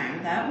screen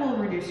time, that will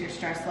reduce your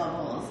stress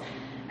levels.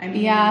 I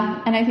mean,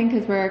 yeah, and I think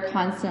because we're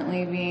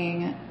constantly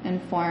being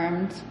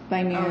informed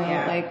by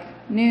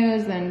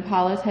news and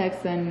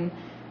politics and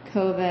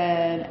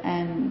COVID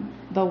and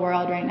the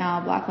world right now,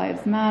 Black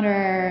Lives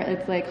Matter,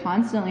 it's like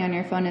constantly on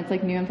your phone. It's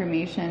like new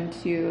information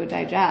to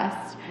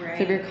digest. Right.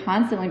 So if you're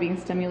constantly being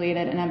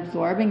stimulated and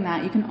absorbing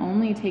that, you can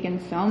only take in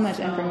so much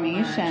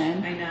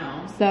information. I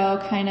know.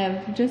 So kind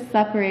of just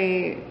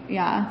separate,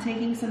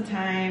 taking some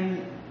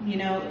time, you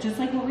know, just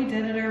like what we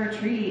did at our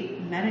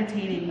retreat,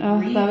 meditating,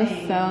 breathing, that was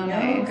so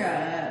yoga.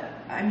 Nice.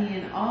 I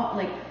mean, all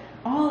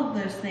of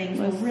those things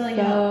will really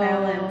help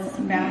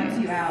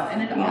balance you out.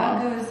 And it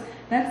all goes,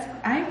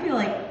 I feel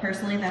like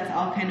personally that's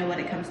all kind of what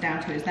it comes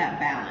down to, is that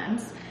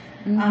balance.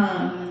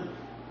 Mm-hmm.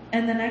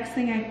 And the next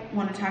thing I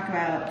want to talk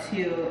about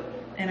too,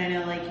 and I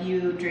know like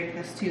you drink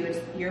this too,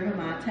 is yerba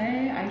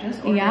mate. I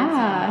just ordered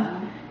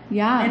some.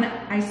 Yeah. And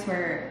I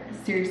swear,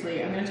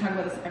 seriously, I'm going to talk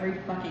about this every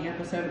fucking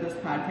episode of this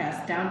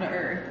podcast. Down to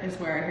Earth is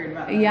where I heard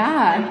about this.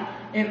 Yeah.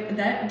 Like,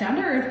 that Down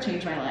to Earth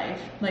changed my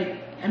life. Like,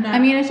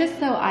 it's just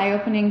so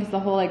eye-opening because the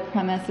whole like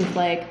premise is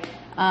like,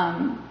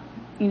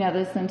 you know,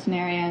 the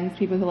centenarians,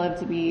 people who live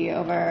to be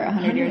over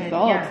 100 years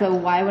old. Yeah. So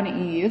why wouldn't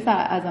you use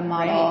that as a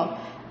model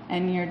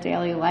in your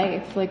daily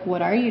life? Like,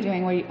 what are you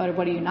doing? What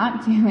are you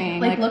not doing?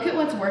 Like, look at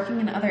what's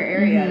working in other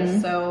areas.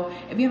 Mm-hmm. So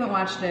if you haven't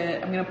watched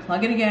it, I'm going to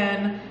plug it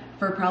again.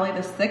 For probably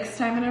the 6th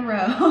time in a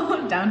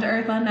row, Down to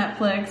Earth on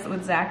Netflix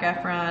with Zac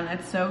Efron.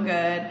 It's so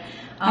good.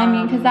 I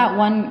mean, because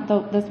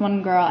this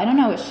one girl, I don't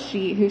know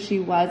who she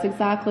was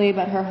exactly,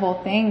 but her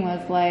whole thing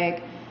was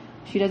like,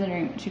 she doesn't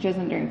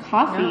drink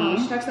coffee. No,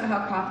 she talks about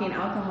how coffee and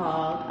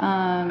alcohol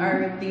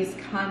are these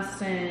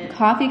constant.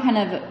 Coffee kind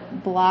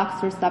of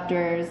blocks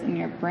receptors in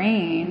your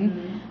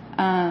brain,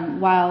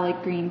 while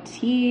like green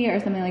tea or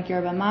something like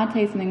yerba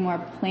mate, something more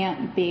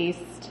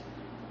plant-based,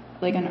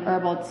 like an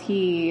herbal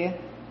tea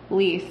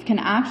leaf, can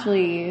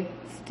actually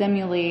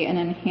stimulate and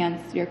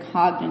enhance your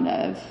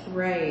cognitive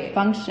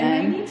function.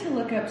 And I need to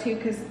look up too,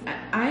 because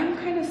I'm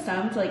kind of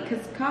stumped, like,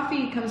 because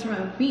coffee comes from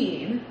a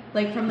bean,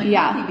 like from the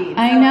coffee bean.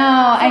 I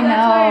know.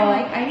 That's why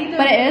I'm like, I need to.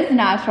 But it is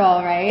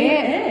natural, right?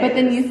 It is. But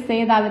then you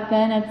say that, but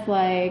then it's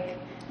like.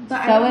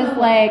 But so is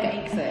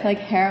like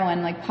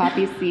heroin, like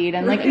poppy seed,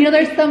 and like, you know,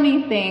 there's so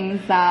many things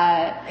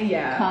that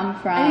come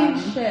from. I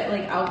mean, shit,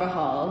 like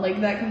alcohol, like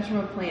that comes from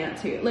a plant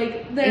too.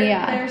 Like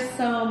there's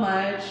so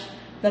much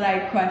that I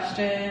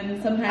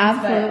question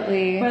sometimes.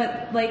 Absolutely.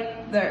 But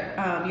like the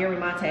yerba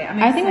mate,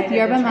 I think with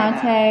yerba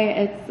mate,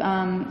 it's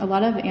a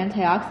lot of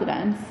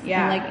antioxidants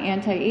and like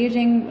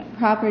anti-aging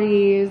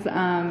properties.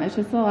 It's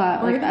just a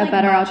lot like a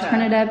better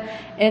alternative.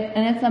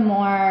 It's a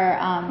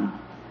more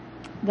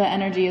the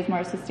energy is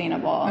more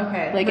sustainable.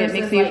 Okay. Like it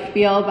makes you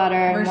feel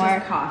better. Versus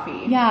more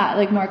coffee. Yeah,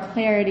 like more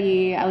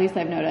clarity. At least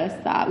I've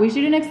noticed that. We should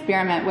do an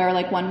experiment where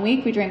like 1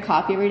 week we drink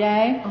coffee every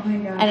day. Oh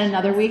my gosh. And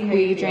another week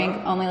we drink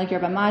only like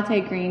yerba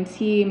mate, green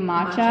tea,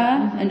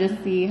 matcha. And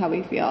just see how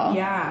we feel.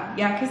 Yeah.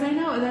 Yeah, because I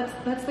know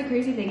that's the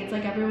crazy thing. It's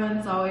like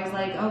everyone's always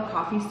like, oh,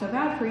 coffee's so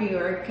bad for you.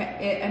 Or,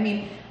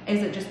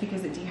 is it just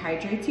because it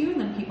dehydrates you and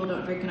then people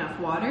don't drink enough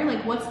water?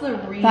 Like, what's the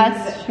reason?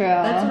 That's true.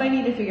 That's what I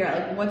need to figure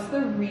out. Like, what's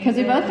the reason? Because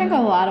we both drink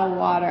a lot of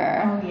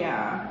water. Oh,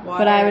 yeah. Water,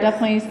 but I would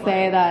definitely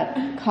say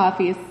that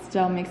coffee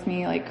still makes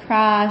me, like,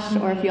 crash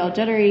or feel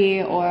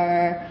jittery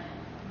or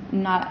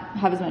not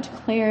have as much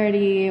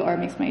clarity or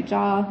makes my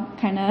jaw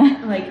kind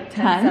of like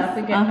tense up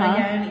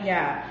again.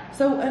 Yeah.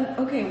 So,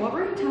 okay, what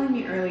were you telling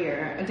me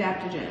earlier?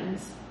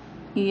 Adaptogens.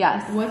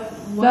 Yes. What's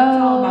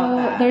all about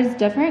that? There's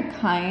different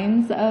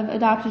kinds of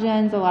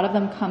adaptogens. A lot of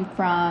them come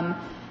from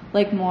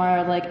like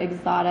more like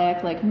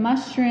exotic like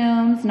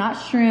mushrooms, not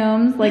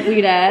shrooms like we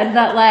did,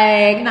 that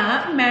like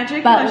not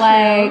magic but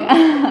mushroom.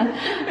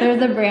 Like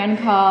there's a brand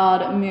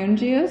called Moon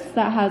Juice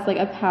that has like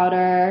a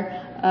powder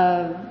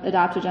of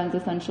adaptogens,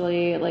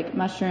 essentially like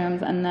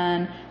mushrooms, and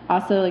then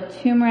also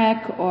like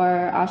turmeric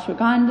or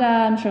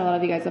ashwagandha. I'm sure a lot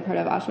of you guys have heard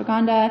of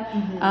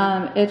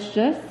ashwagandha. It's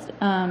just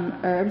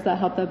herbs that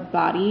help the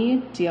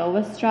body deal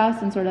with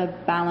stress and sort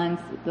of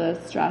balance the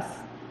stress,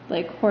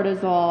 like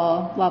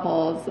cortisol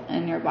levels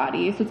in your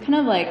body. So it's kind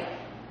of like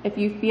if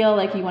you feel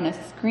like you want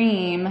to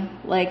scream,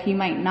 like you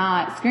might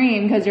not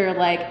scream because you're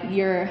like,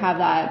 have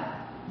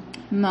that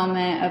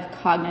moment of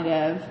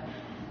cognitive,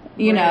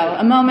 you know,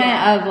 a moment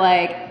of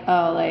like,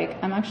 oh,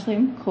 like, I'm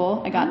actually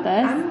cool. I got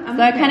this.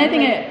 So I kind of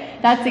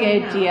think that's the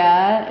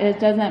idea. It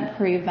doesn't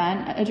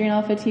prevent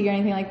adrenal fatigue or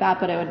anything like that,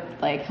 but it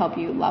would like help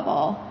you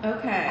level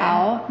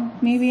out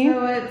maybe.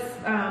 So it's,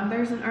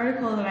 there's an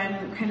article that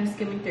I'm kind of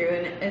skimming through,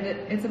 and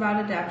it's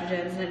about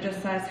adaptogens, and it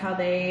just says how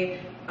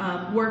they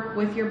work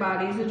with your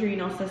body's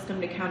adrenal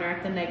system to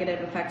counteract the negative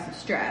effects of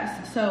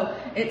stress. So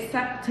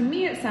to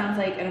me it sounds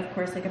like, and of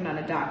course, like, I'm not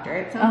a doctor,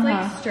 it sounds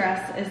like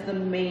stress is the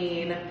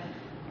main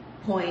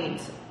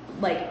point,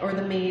 like, or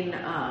the main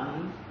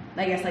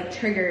I guess, like,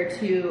 trigger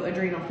to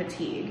adrenal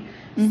fatigue.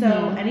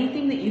 So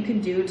anything that you can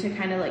do to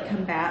kind of like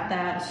combat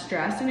that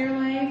stress in your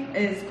life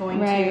is going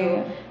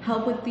to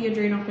help with the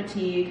adrenal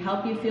fatigue,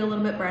 help you feel a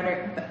little bit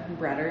better.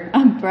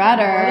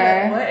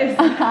 What is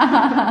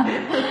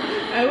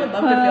I would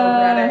love to feel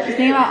better. Just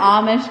thinking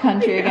about Amish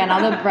country again,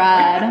 all the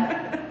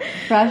bread,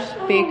 fresh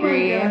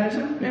bakery. Oh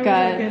my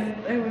gosh.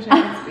 I wish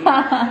I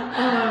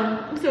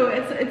could speak. So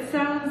it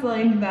sounds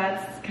like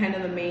that's kind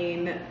of the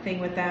main thing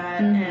with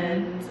that,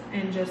 and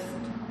just,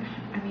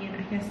 I mean,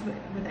 I guess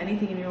with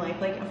anything in your life,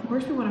 like, of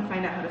course we want to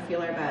find out how to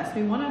feel our best.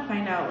 We want to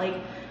find out, like,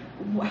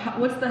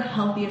 what's the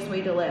healthiest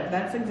way to live.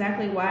 That's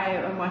exactly why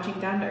I'm watching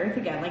Down to Earth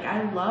again. Like,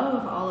 I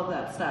love all of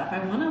that stuff. I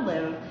want to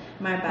live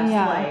my best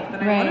life,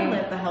 and I want to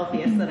live the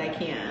healthiest that I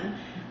can.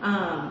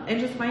 And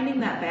just finding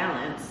that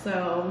balance.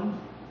 So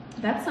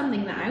that's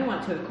something that I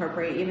want to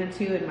incorporate even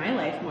too in my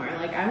life more.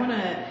 Like, I want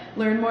to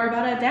learn more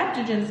about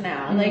adaptogens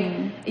now. Like,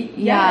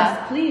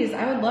 yes, please.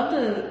 I would love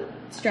to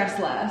stress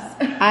less.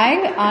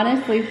 I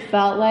honestly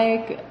felt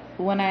like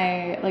when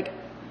I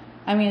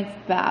mean,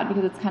 it's bad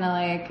because it's kind of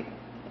like,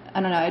 I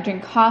don't know, I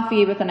drink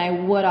coffee, but then I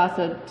would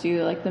also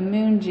do like the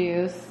moon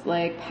juice,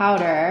 like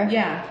powder.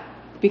 Yeah.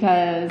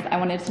 Because I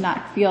wanted to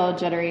not feel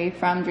jittery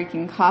from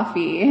drinking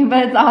coffee.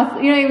 But it's also,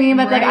 you know what I mean?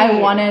 But it's like I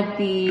wanted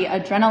the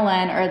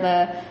adrenaline or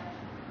the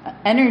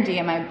energy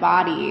in my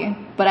body,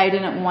 but I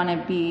didn't want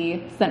to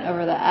be sent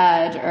over the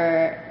edge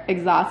or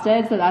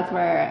exhausted. So that's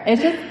where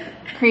it's just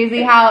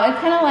crazy how it's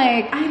kind of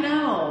like, I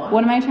know.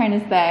 What am I trying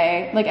to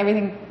say? Like,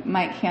 everything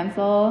might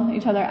cancel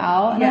each other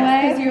out in a way.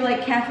 Yes, because you're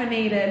like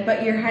caffeinated,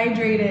 but you're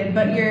hydrated,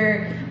 but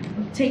you're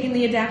taking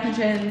the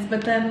adaptogens,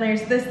 but then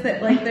there's this,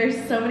 that, like, there's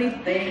so many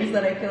things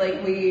that I feel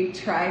like we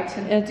try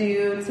to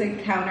do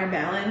to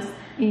counterbalance.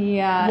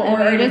 Yeah,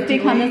 or just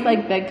become this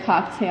like big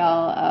cocktail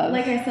of,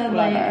 like I said,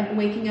 whatever. Like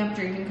waking up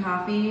drinking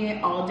coffee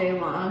all day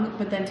long,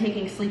 but then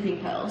taking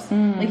sleeping pills.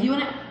 Like,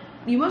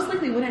 you most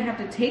likely wouldn't have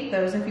to take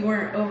those if you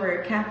weren't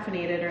over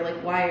caffeinated or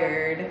like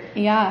wired.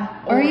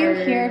 Yeah, or you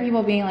hear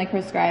people being like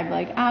prescribed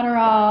like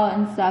Adderall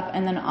and stuff,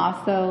 and then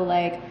also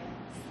like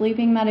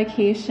sleeping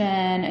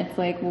medication. It's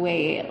like,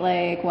 wait,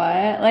 like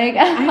what? Like,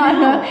 I don't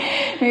know.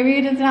 Maybe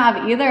you just didn't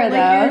have either of those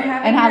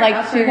and had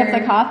like 2 cups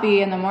of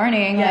coffee in the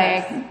morning.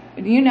 Yes. Like,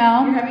 you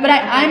know, but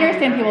I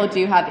understand people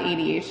do have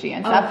ADHD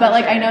and stuff, but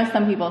like I know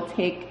some people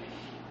take,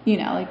 you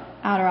know,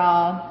 like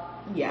Adderall,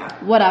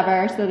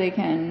 whatever, so they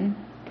can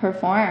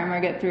perform or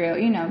get through,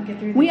 you know.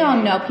 We all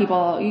know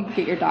people, you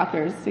get your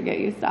doctors to get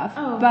you stuff,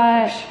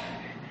 but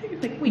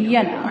like, we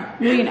know.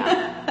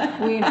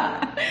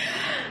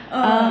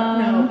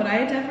 No, but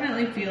I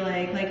definitely feel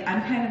like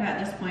I'm kind of at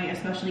this point,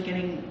 especially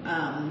getting,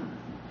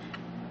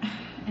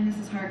 and this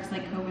is hard because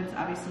like COVID's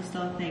obviously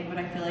still a thing, but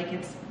I feel like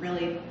it's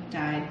really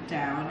died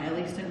down, at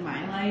least in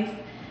my life.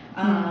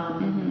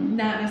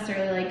 Not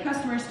necessarily like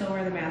customers still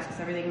wear the masks,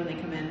 everything when they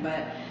come in,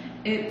 but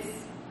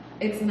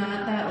it's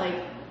not that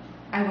like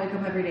I wake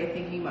up every day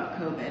thinking about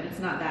COVID. It's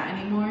not that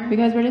anymore.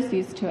 Because we're just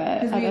used to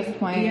it at this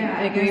point.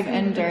 Like, we've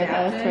endured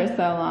this for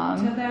so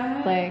long.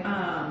 Like,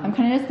 I'm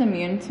kind of just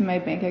immune to my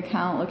bank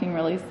account looking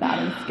really sad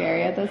and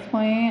scary at this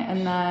point.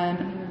 And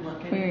then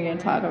we were going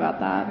to talk about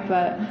that.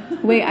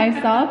 But wait,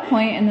 I saw a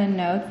point in the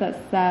notes that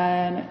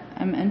said,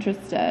 I'm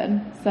interested.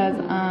 It says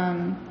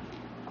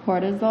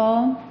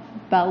cortisol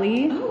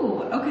belly.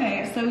 Oh,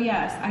 okay. So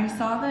yes, I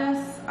saw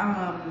this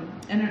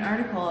in an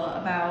article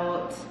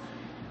about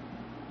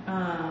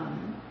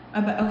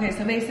okay,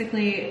 so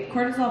basically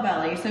cortisol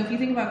belly. So if you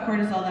think about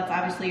cortisol, that's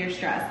obviously your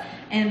stress.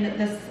 And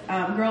this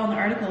girl in the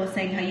article was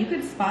saying how you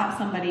could spot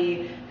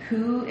somebody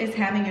who is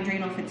having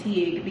adrenal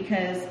fatigue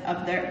because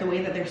of the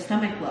way that their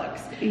stomach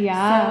looks.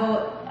 Yeah.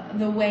 So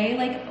the way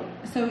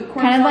cortisol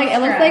kind of like stress,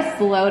 it looks like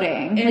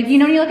bloating. Like, you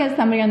know, when you look at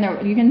somebody and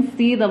you can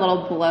see the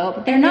little bloat,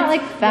 but they're not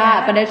like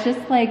fat, but it's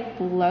just like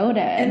bloated.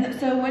 And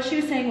so what she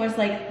was saying was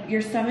like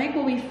your stomach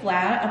will be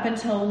flat up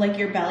until like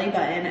your belly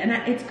button, and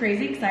it's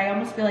crazy because I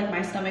almost feel like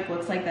my stomach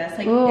looks like this.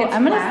 Like, ooh, it's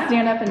I'm gonna flat,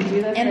 stand up and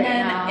do this. and right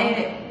then now.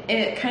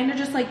 it kind of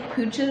just like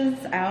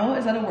pooches out.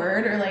 Is that a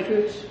word? Or like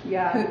pooch?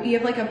 Yeah. You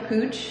have like a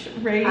pooch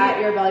right at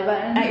your belly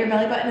button. At your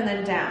belly button and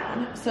then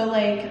down. So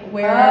like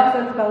where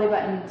so it's belly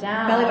button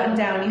down. Belly button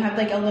down. You have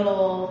like a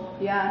little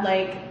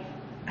like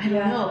I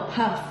don't know,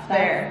 puff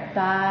there.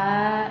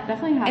 That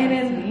definitely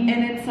happens to me.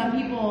 And in some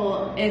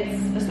people,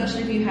 it's,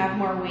 especially if you have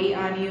more weight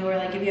on you or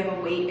like if you have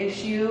a weight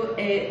issue,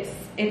 it's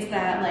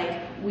that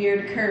like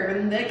weird curve,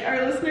 and like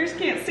our listeners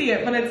can't see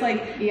it, but it's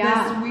like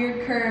this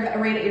weird curve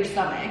right at your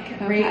stomach,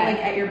 right like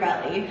at your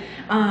belly.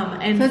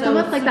 And so it's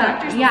almost like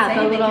that. Yeah,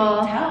 the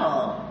little.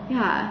 Tell.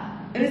 Yeah.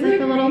 It's like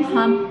a little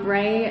hump,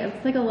 right?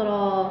 It's like a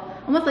little,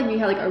 almost like you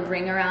have like a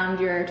ring around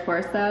your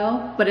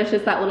torso, but it's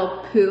just that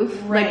little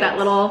poof, like that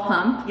little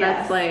hump. Yes.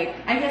 That's like,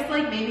 I guess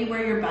like maybe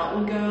where your belt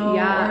would go.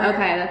 Yeah.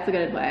 Okay, that's a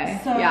good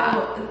way. So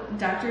yeah.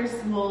 Doctors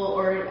will,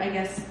 or I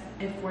guess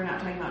if we're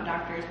not talking about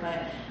doctors,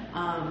 but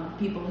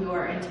people who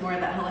are into more of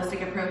that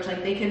holistic approach,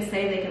 like they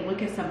can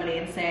look at somebody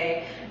and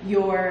say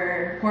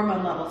your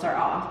hormone levels are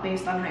off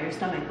based on how your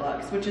stomach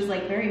looks, which is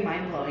like very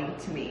mind blowing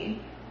to me.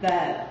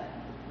 But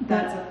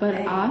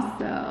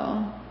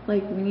also,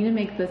 like, we need to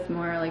make this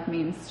more like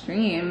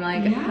mainstream.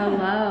 Like,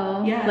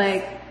 hello, yes.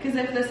 Like, because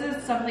if this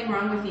is something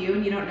wrong with you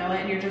and you don't know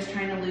it, and you're just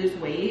trying to lose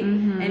weight,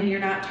 and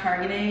you're not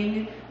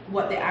targeting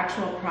what the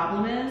actual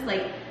problem is,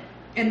 like,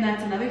 and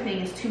that's another thing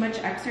is too much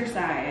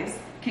exercise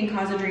can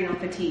cause adrenal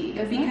fatigue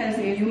because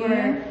you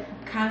are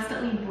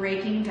constantly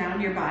breaking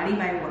down your body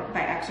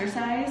by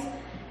exercise,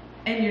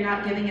 and you're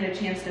not giving it a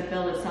chance to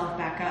build itself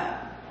back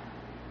up.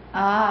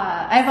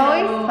 I've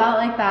always felt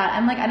like that.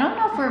 I'm like, I don't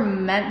know if we're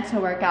meant to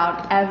work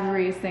out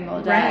every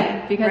single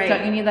day, because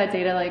don't you need that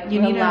day to like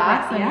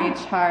relax and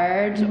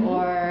recharge,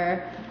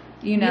 or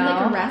you need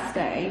like a rest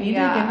day. You need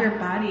to give your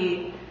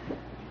body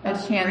a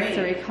chance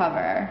to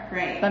recover.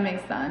 Right. That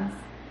makes sense.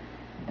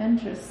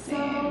 Interesting.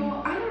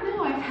 So, I don't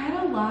know, I've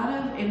had a lot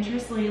of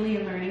interest lately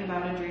in learning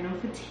about adrenal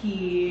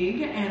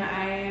fatigue, and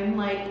I am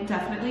like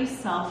definitely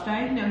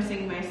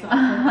self-diagnosing myself with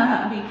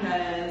that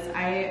because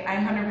I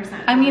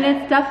 100%. I mean,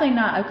 it's definitely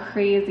not a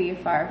crazy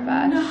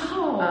far-fetched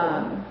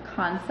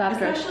concept,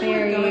 especially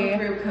or theory. Going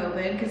through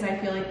COVID, because I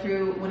feel like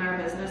when our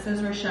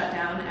businesses were shut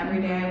down,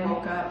 every day I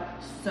woke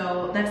up,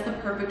 so that's the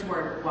perfect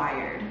word,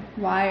 wired.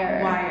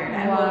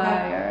 I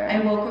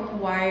woke up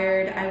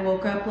wired. I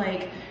woke up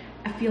like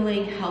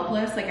feeling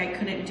helpless, like I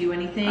couldn't do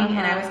anything, and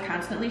I was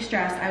constantly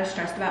stressed. I was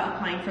stressed about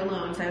applying for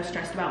loans. I was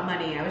stressed about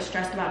money. I was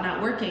stressed about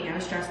not working. I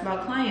was stressed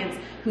about clients,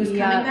 who's coming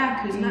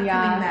back, who's not coming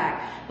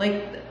back.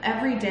 Like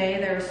every day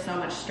there was so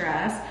much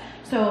stress.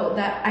 So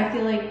that I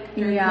feel like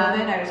during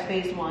COVID I was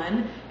phase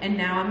 1, and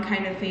now I'm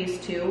kind of phase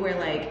 2, where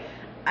like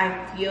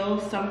I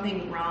feel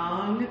something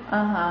wrong,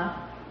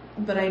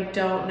 but I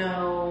don't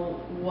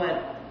know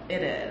what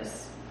it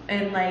is.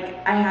 And like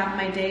I have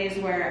my days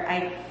where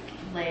I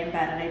lay in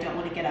bed and I don't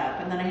want to get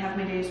up, and then I have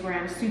my days where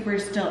I'm super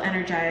still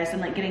energized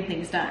and like getting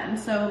things done.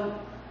 So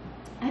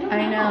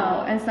I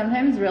know. And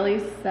sometimes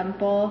really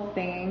simple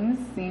things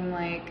seem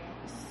like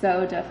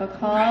so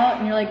difficult,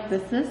 and you're like,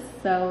 this is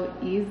so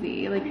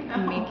easy, like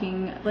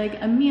making like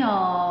a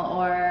meal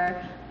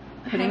or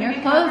putting your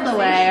clothes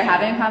away or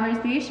having a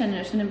conversation.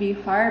 It shouldn't be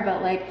hard,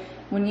 but like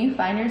when you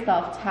find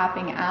yourself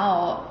tapping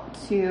out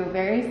to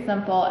very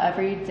simple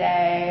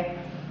everyday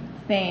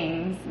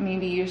things,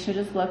 maybe you should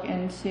just look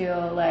into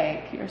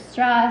like your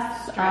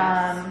stress,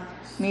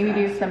 maybe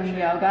do some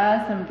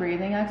yoga, some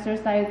breathing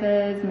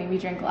exercises, maybe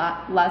drink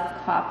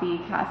less coffee,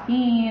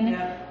 caffeine,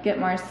 get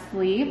more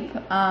sleep.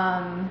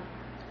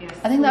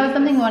 I think that was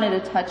something we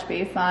wanted to touch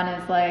base on,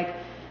 is like,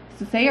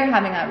 so say you're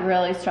having that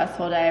really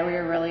stressful day where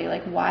you're really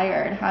like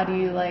wired, how do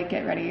you like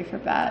get ready for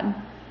bed?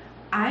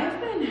 I've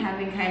been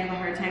having kind of a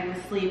hard time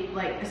with sleep,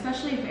 like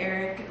especially if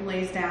Eric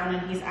lays down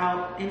and he's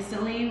out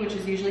instantly, which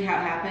is usually how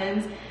it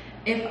happens.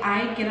 If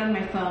I get on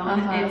my phone,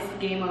 it's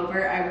game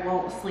over. I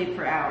won't sleep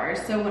for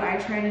hours. So what I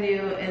try to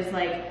do is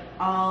like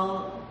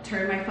I'll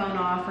turn my phone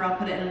off, or I'll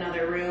put it in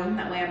another room.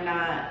 That way I'm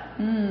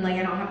not like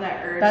I don't have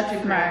that urge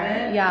to grab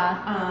it.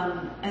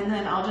 Yeah. And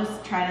then I'll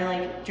just try to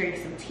like drink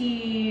some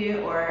tea,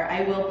 or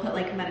I will put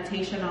like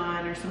meditation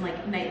on, or some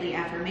like nightly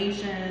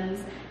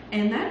affirmations.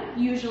 And that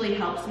usually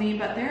helps me,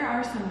 but there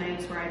are some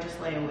nights where I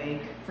just lay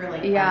awake for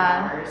like 5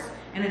 hours,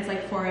 and it's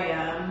like 4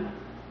 a.m.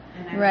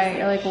 Right,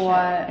 you're like,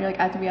 what? You're like,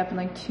 I have to be up in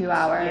like 2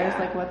 hours.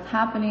 Like, what's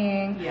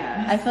happening?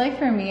 Yeah. I feel like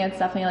for me, it's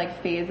definitely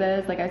like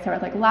phases. Like, I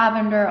start with like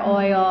lavender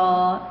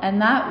oil,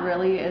 and that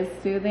really is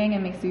soothing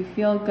and makes you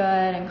feel good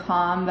and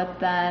calm. But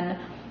then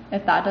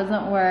if that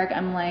doesn't work,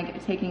 I'm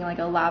like taking like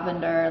a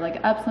lavender,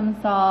 like Epsom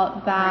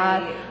salt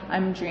bath. Right.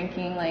 I'm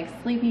drinking like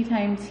sleepy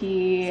time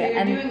tea. So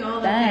you're doing all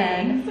the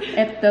things.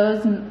 If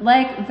those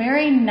like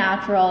very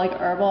natural like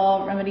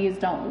herbal remedies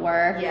don't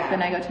work,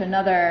 then I go to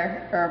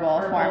another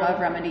herbal form of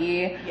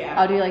remedy.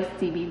 I'll do like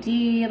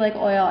CBD like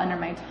oil under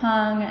my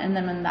tongue, and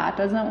then when that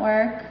doesn't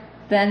work,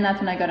 then that's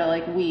when I go to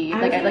like weed,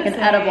 like an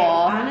edible.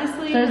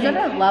 Honestly, so there's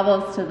different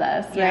levels to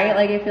this, right?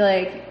 Like I feel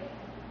like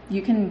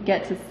you can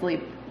get to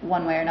sleep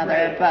one way or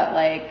another, but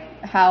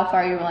like how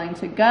far you're willing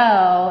to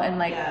go, and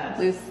like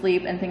lose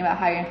sleep and think about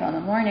how you're gonna feel in the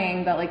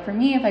morning. But like for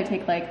me, if I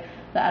take like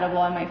the edible,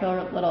 I might feel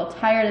a little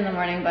tired in the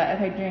morning, but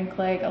if I drink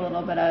like a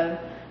little bit of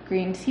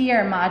green tea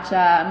or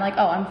matcha. I'm like,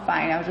 oh, I'm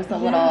fine. I was just a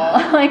little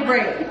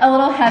a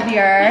little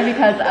heavier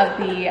because of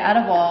the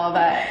edible,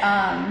 but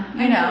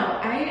you know.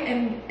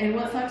 And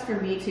what sucks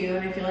for me too,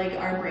 and I feel like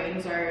our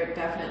brains are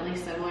definitely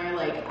similar.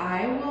 Like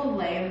I will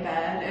lay in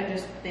bed and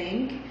just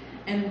think,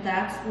 and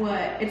that's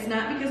what. It's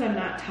not because I'm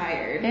not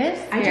tired. It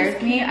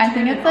scares me. I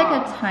think it's like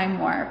a time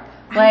warp.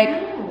 Like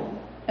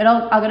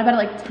I'll go to bed at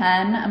like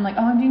 10. I'm like,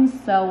 oh, I'm doing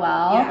so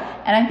well.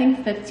 Yeah. And I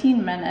think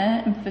 15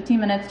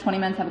 minutes, 20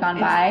 minutes have gone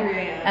by.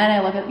 And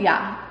I look at,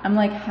 I'm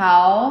like,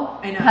 how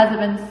has it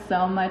been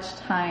so much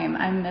time?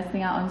 I'm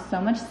missing out on so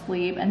much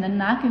sleep. And then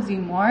that gives you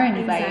more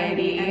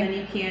anxiety. And then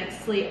you can't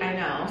sleep. I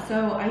know.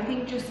 So I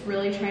think just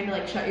really trying to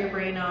like shut your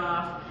brain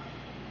off.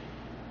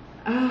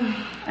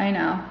 I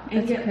know.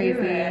 It's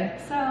crazy.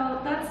 So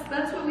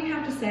that's what we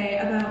have to say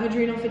about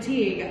adrenal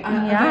fatigue.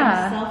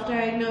 Again,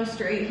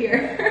 self-diagnosed right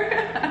here.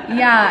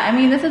 Yeah, I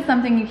mean, this is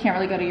something you can't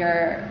really go to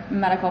your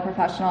medical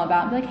professional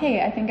about. Be like,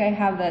 hey, I think I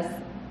have this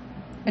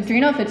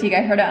adrenal fatigue.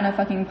 I heard it on a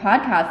fucking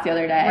podcast the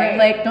other day.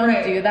 Like,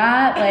 don't do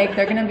that. Like,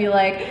 they're gonna be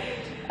like,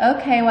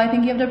 okay, well, I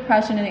think you have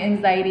depression and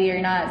anxiety, or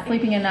you're not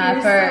sleeping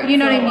enough, or you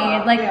know what I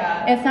mean? Like,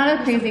 it's not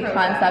a crazy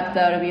concept,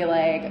 though, to be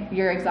like,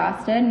 you're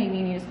exhausted, maybe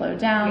you need to slow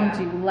down,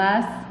 do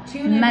less,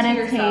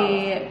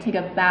 meditate, take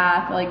a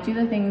bath, like, do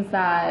the things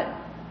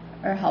that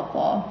are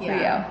helpful for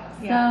you.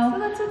 So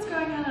that's what's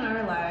going on in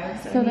our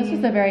lives. So this was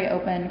a very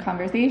open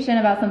conversation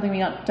about something we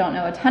don't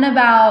know a ton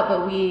about,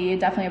 but we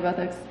definitely both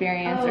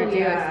experience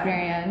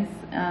experience.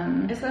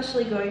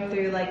 Especially going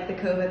through like the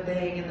COVID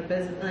thing and the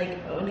business, like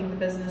owning the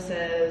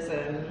businesses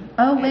and.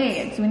 Oh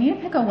wait, do we need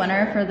to pick a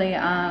winner for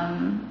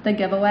the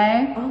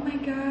giveaway? Oh my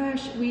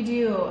gosh, we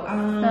do.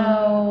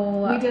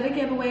 So we did a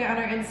giveaway on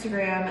our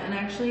Instagram, and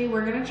actually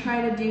we're gonna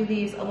try to do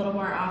these a little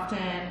more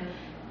often.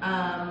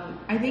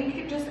 I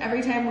think just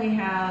every time we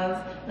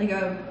have like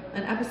an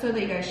episode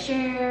that you guys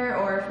share,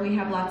 or if we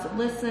have lots of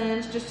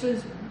listens, just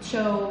to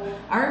show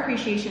our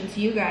appreciation to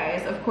you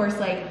guys. Of course,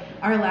 like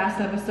our last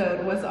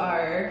episode was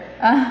our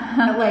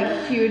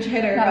like huge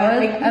hitter, but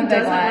like who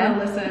doesn't want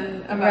to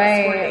listen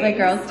about squirting? Like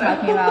girls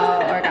talking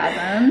about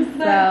orgasms.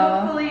 So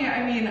hopefully,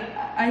 I mean,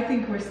 I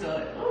think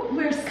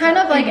we're kind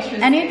of like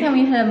anytime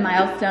we hit a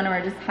milestone and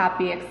we're just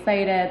happy,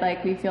 excited,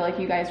 like we feel like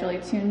you guys really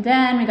tuned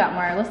in, we got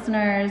more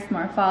listeners,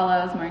 more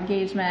follows, more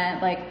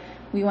engagement, like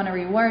we want to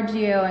reward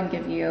you and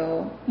give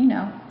you,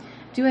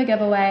 do a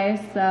giveaway.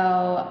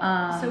 So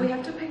we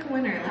have to pick a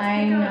winner.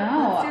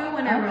 Let's do a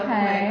winner real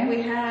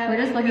quick. We're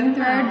just looking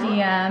through our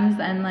DMs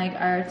and like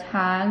our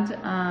tagged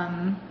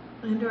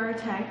into our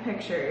tag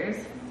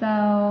pictures.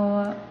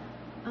 So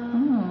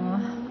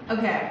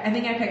okay, I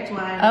think I picked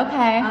one.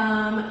 Okay.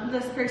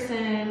 This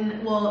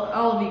person, well,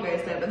 all of you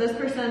guys did, but this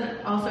person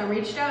also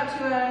reached out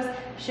to us,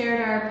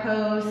 shared our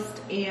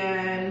post,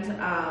 and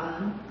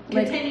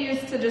continues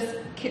to just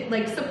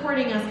like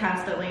supporting us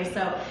constantly.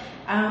 So,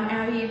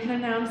 Abby, you can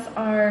announce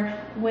our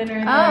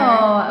winner there.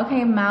 Oh,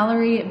 okay,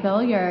 Mallory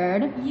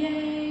Billiard.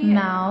 Yay!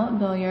 Mal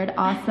Billiard,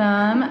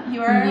 awesome.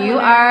 You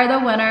are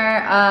the winner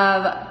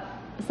of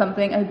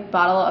something, a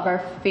bottle of our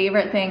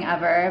favorite thing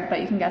ever,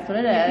 but you can guess what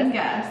it is. You can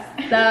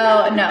guess.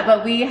 So, no,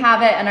 but we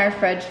have it in our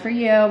fridge for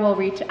you. We'll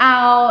reach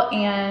out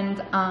and,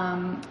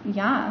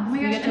 yeah. Oh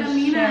my gosh, and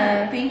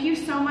Amina, thank you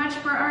so much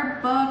for our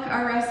book,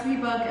 our recipe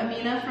book.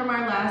 Amina from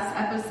our last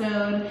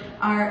episode,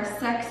 our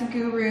sex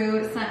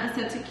guru, sent us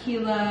a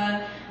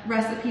tequila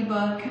recipe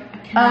book.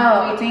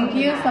 Oh, thank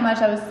you so much.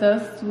 That was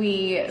so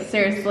sweet.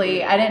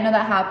 Seriously, I didn't know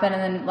that happened,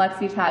 and then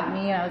Lexi tagged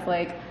me, and I was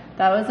like,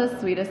 that was the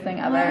sweetest thing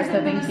ever,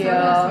 so thank you. So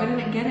I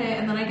didn't get it,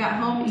 and then I got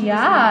home.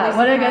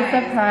 What a good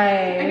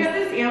surprise. I got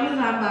this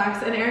Amazon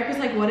box, and Eric was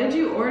like, what did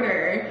you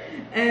order?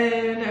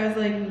 And I was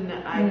like,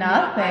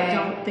 nothing. I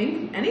don't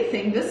think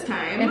anything this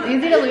time. It's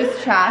easy to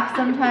lose track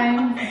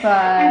sometimes,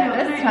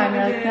 but this time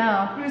you're like,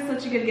 no. It was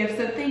such a good gift,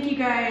 so thank you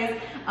guys.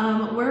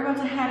 We're about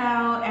to head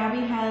out.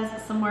 Abby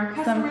has some more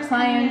customers,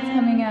 clients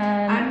coming in.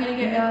 I'm going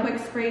to get a quick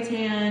spray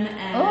tan.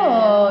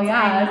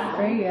 And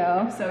spray you.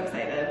 I'm so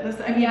excited.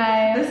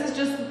 This is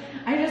just,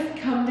 I just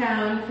come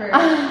down for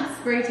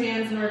spray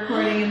tans and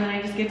recording, and then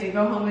I just get to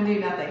go home and do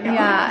nothing.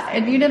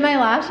 And you did my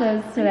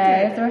lashes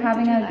today, so we're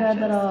having a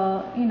good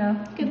little,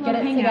 get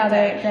it together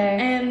day.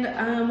 And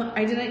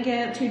I didn't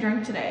get too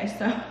drunk today,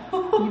 so.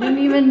 You didn't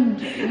even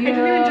drink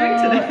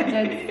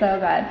today. It's so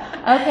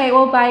good. Okay,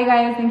 well, bye, you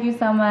guys. Thank you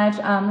so much.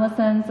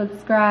 Listen,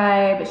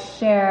 subscribe,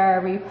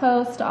 share,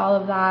 repost, all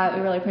of that.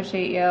 We really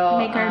appreciate you.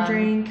 Make our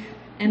drink.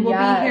 And we'll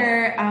be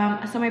here.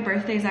 So my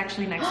birthday is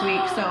actually next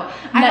week. So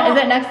is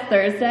it next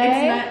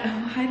Thursday?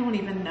 I don't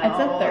even know. It's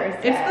a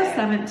Thursday. It's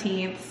the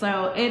 17th.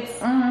 So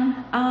it's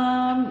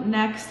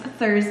next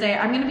Thursday.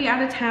 I'm gonna be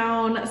out of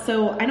town,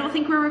 so I don't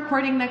think we're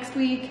recording next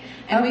week.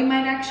 And we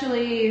might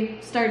actually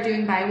start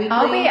doing bi-weekly.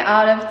 I'll be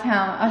out of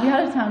town. I'll be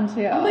out of town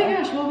too. Oh my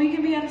gosh! Well, we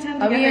can be out of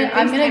town together.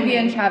 I'm gonna be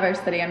in Traverse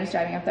City. I'm just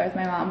driving up there with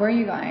my mom. Where are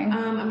you going?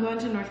 I'm going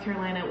to North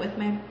Carolina with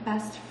my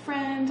best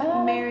friend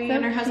Mary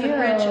and her husband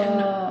Rich,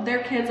 and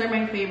their kids are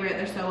my favorite.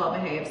 They're so well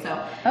behaved.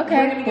 So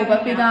okay, we'll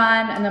both be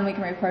gone, and then we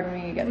can record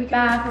when we get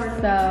back.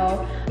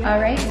 So, all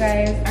right, you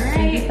guys.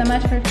 Thank you so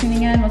much for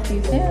tuning in. We'll see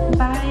you soon.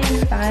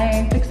 Bye.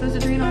 Bye.